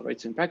practical, right?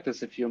 So in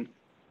practice, if you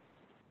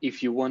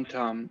want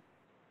an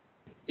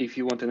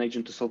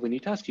agent to solve a new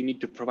task, you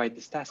need to provide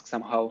this task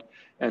somehow,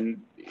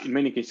 and in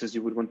many cases,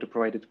 you would want to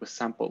provide it with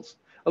samples.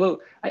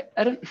 Although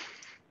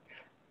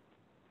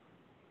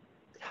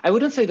I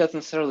wouldn't say that's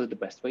necessarily the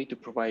best way to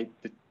provide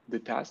the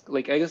task.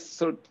 Like, I guess,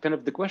 so kind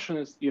of the question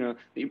is,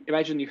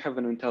 imagine you have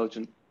an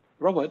intelligent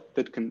robot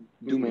that can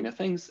do many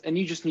things, and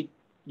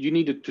you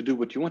need it to do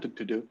what you want it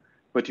to do,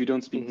 but you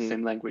don't speak the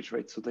same language,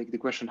 right? So like the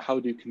question, how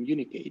do you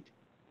communicate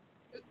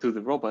to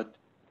the robot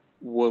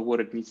what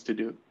it needs to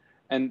do?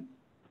 And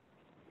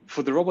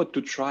for the robot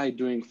to try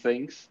doing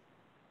things,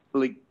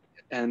 like,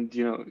 and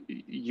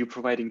you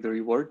providing the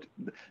reward,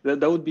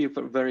 that would be a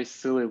very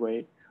silly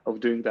way of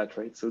doing that,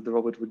 right? So the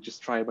robot would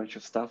just try a bunch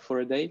of stuff for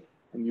a day,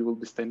 and you will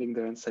be standing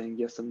there and saying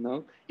yes and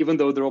no, even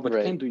though the robot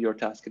can do your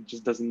task, it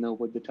just doesn't know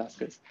what the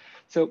task is.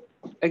 So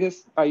I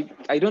guess I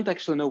don't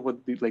actually know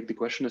what the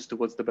question as to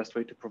what's the best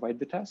way to provide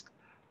the task.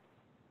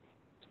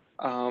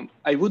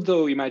 I would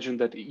though imagine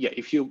that, yeah,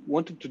 if you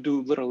wanted to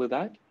do literally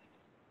that,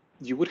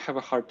 you would have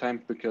a hard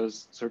time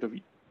because sort of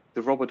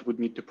the robot would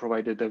need to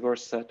provide a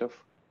diverse set of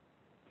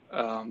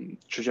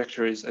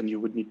trajectories, and you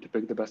would need to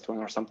pick the best one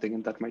or something,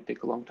 and that might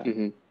take a long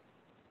time.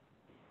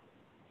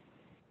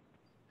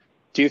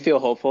 Do you feel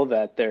hopeful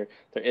that there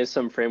is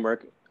some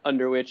framework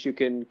under which you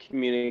can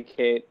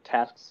communicate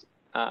tasks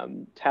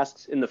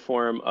in the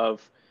form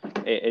of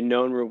a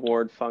known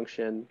reward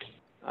function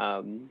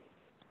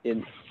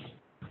in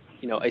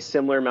a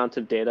similar amount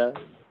of data?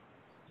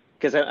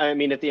 Because I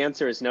mean, if the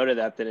answer is no to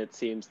that, then it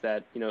seems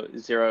that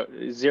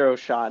zero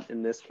shot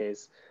in this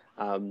case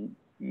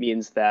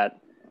means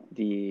that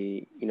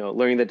the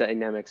learning the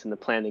dynamics and the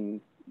planning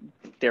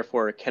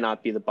therefore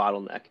cannot be the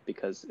bottleneck,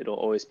 because it'll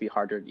always be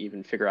harder to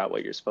even figure out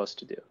what you're supposed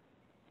to do.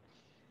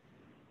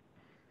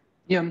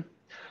 Yeah,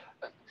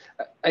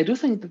 I do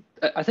think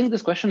that I think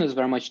this question is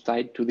very much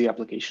tied to the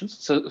applications.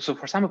 So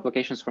for some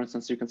applications, for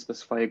instance, you can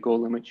specify a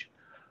goal image,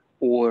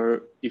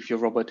 or if your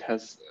robot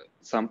has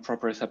some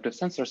proprioceptive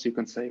sensors, you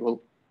can say,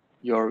 well,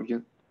 your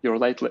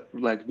right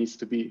leg needs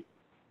to be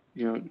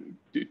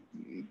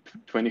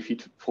 20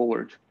 feet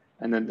forward,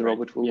 and then the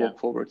robot will walk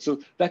forward. So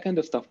that kind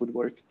of stuff would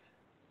work.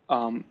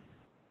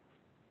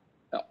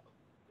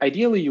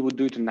 Ideally, you would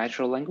do it in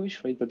natural language,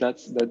 right? But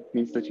that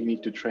means that you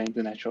need to train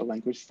the natural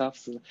language stuff.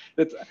 So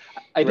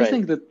I do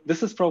think that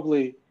this is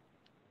probably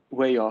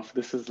way off.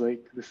 This is way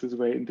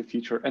in the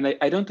future, and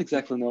I don't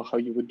exactly know how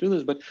you would do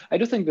this, but I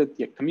do think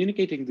that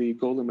communicating the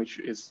goal image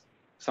is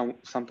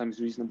sometimes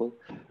reasonable.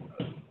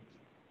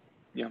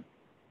 Yeah.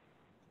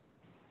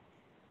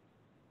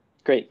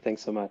 Great,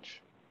 thanks so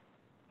much.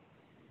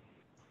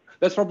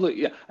 That's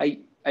probably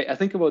I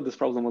think about this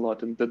problem a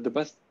lot, and the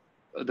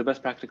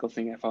best practical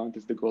thing I found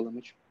is the goal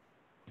image.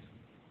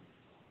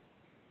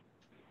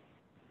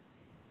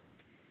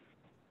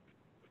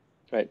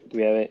 Right. Do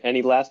we have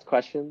any last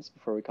questions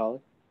before we call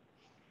it?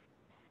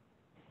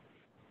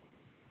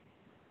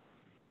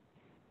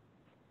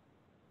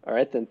 All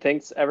right, then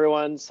thanks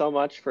everyone so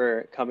much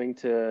for coming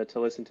to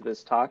listen to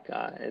this talk,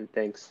 and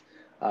thanks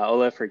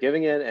Oleh for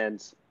giving it,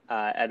 and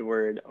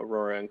Edward,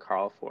 Aurora, and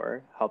Carl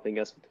for helping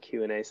us with the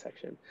Q&A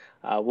section.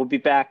 We'll be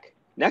back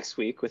next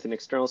week with an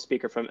external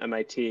speaker from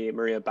MIT,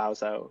 Maria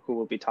Bauza, who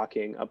will be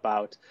talking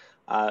about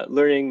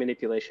learning,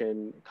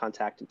 manipulation,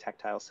 contact, and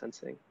tactile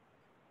sensing.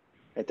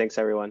 All right, thanks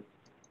everyone.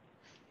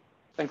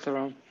 Thanks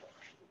everyone.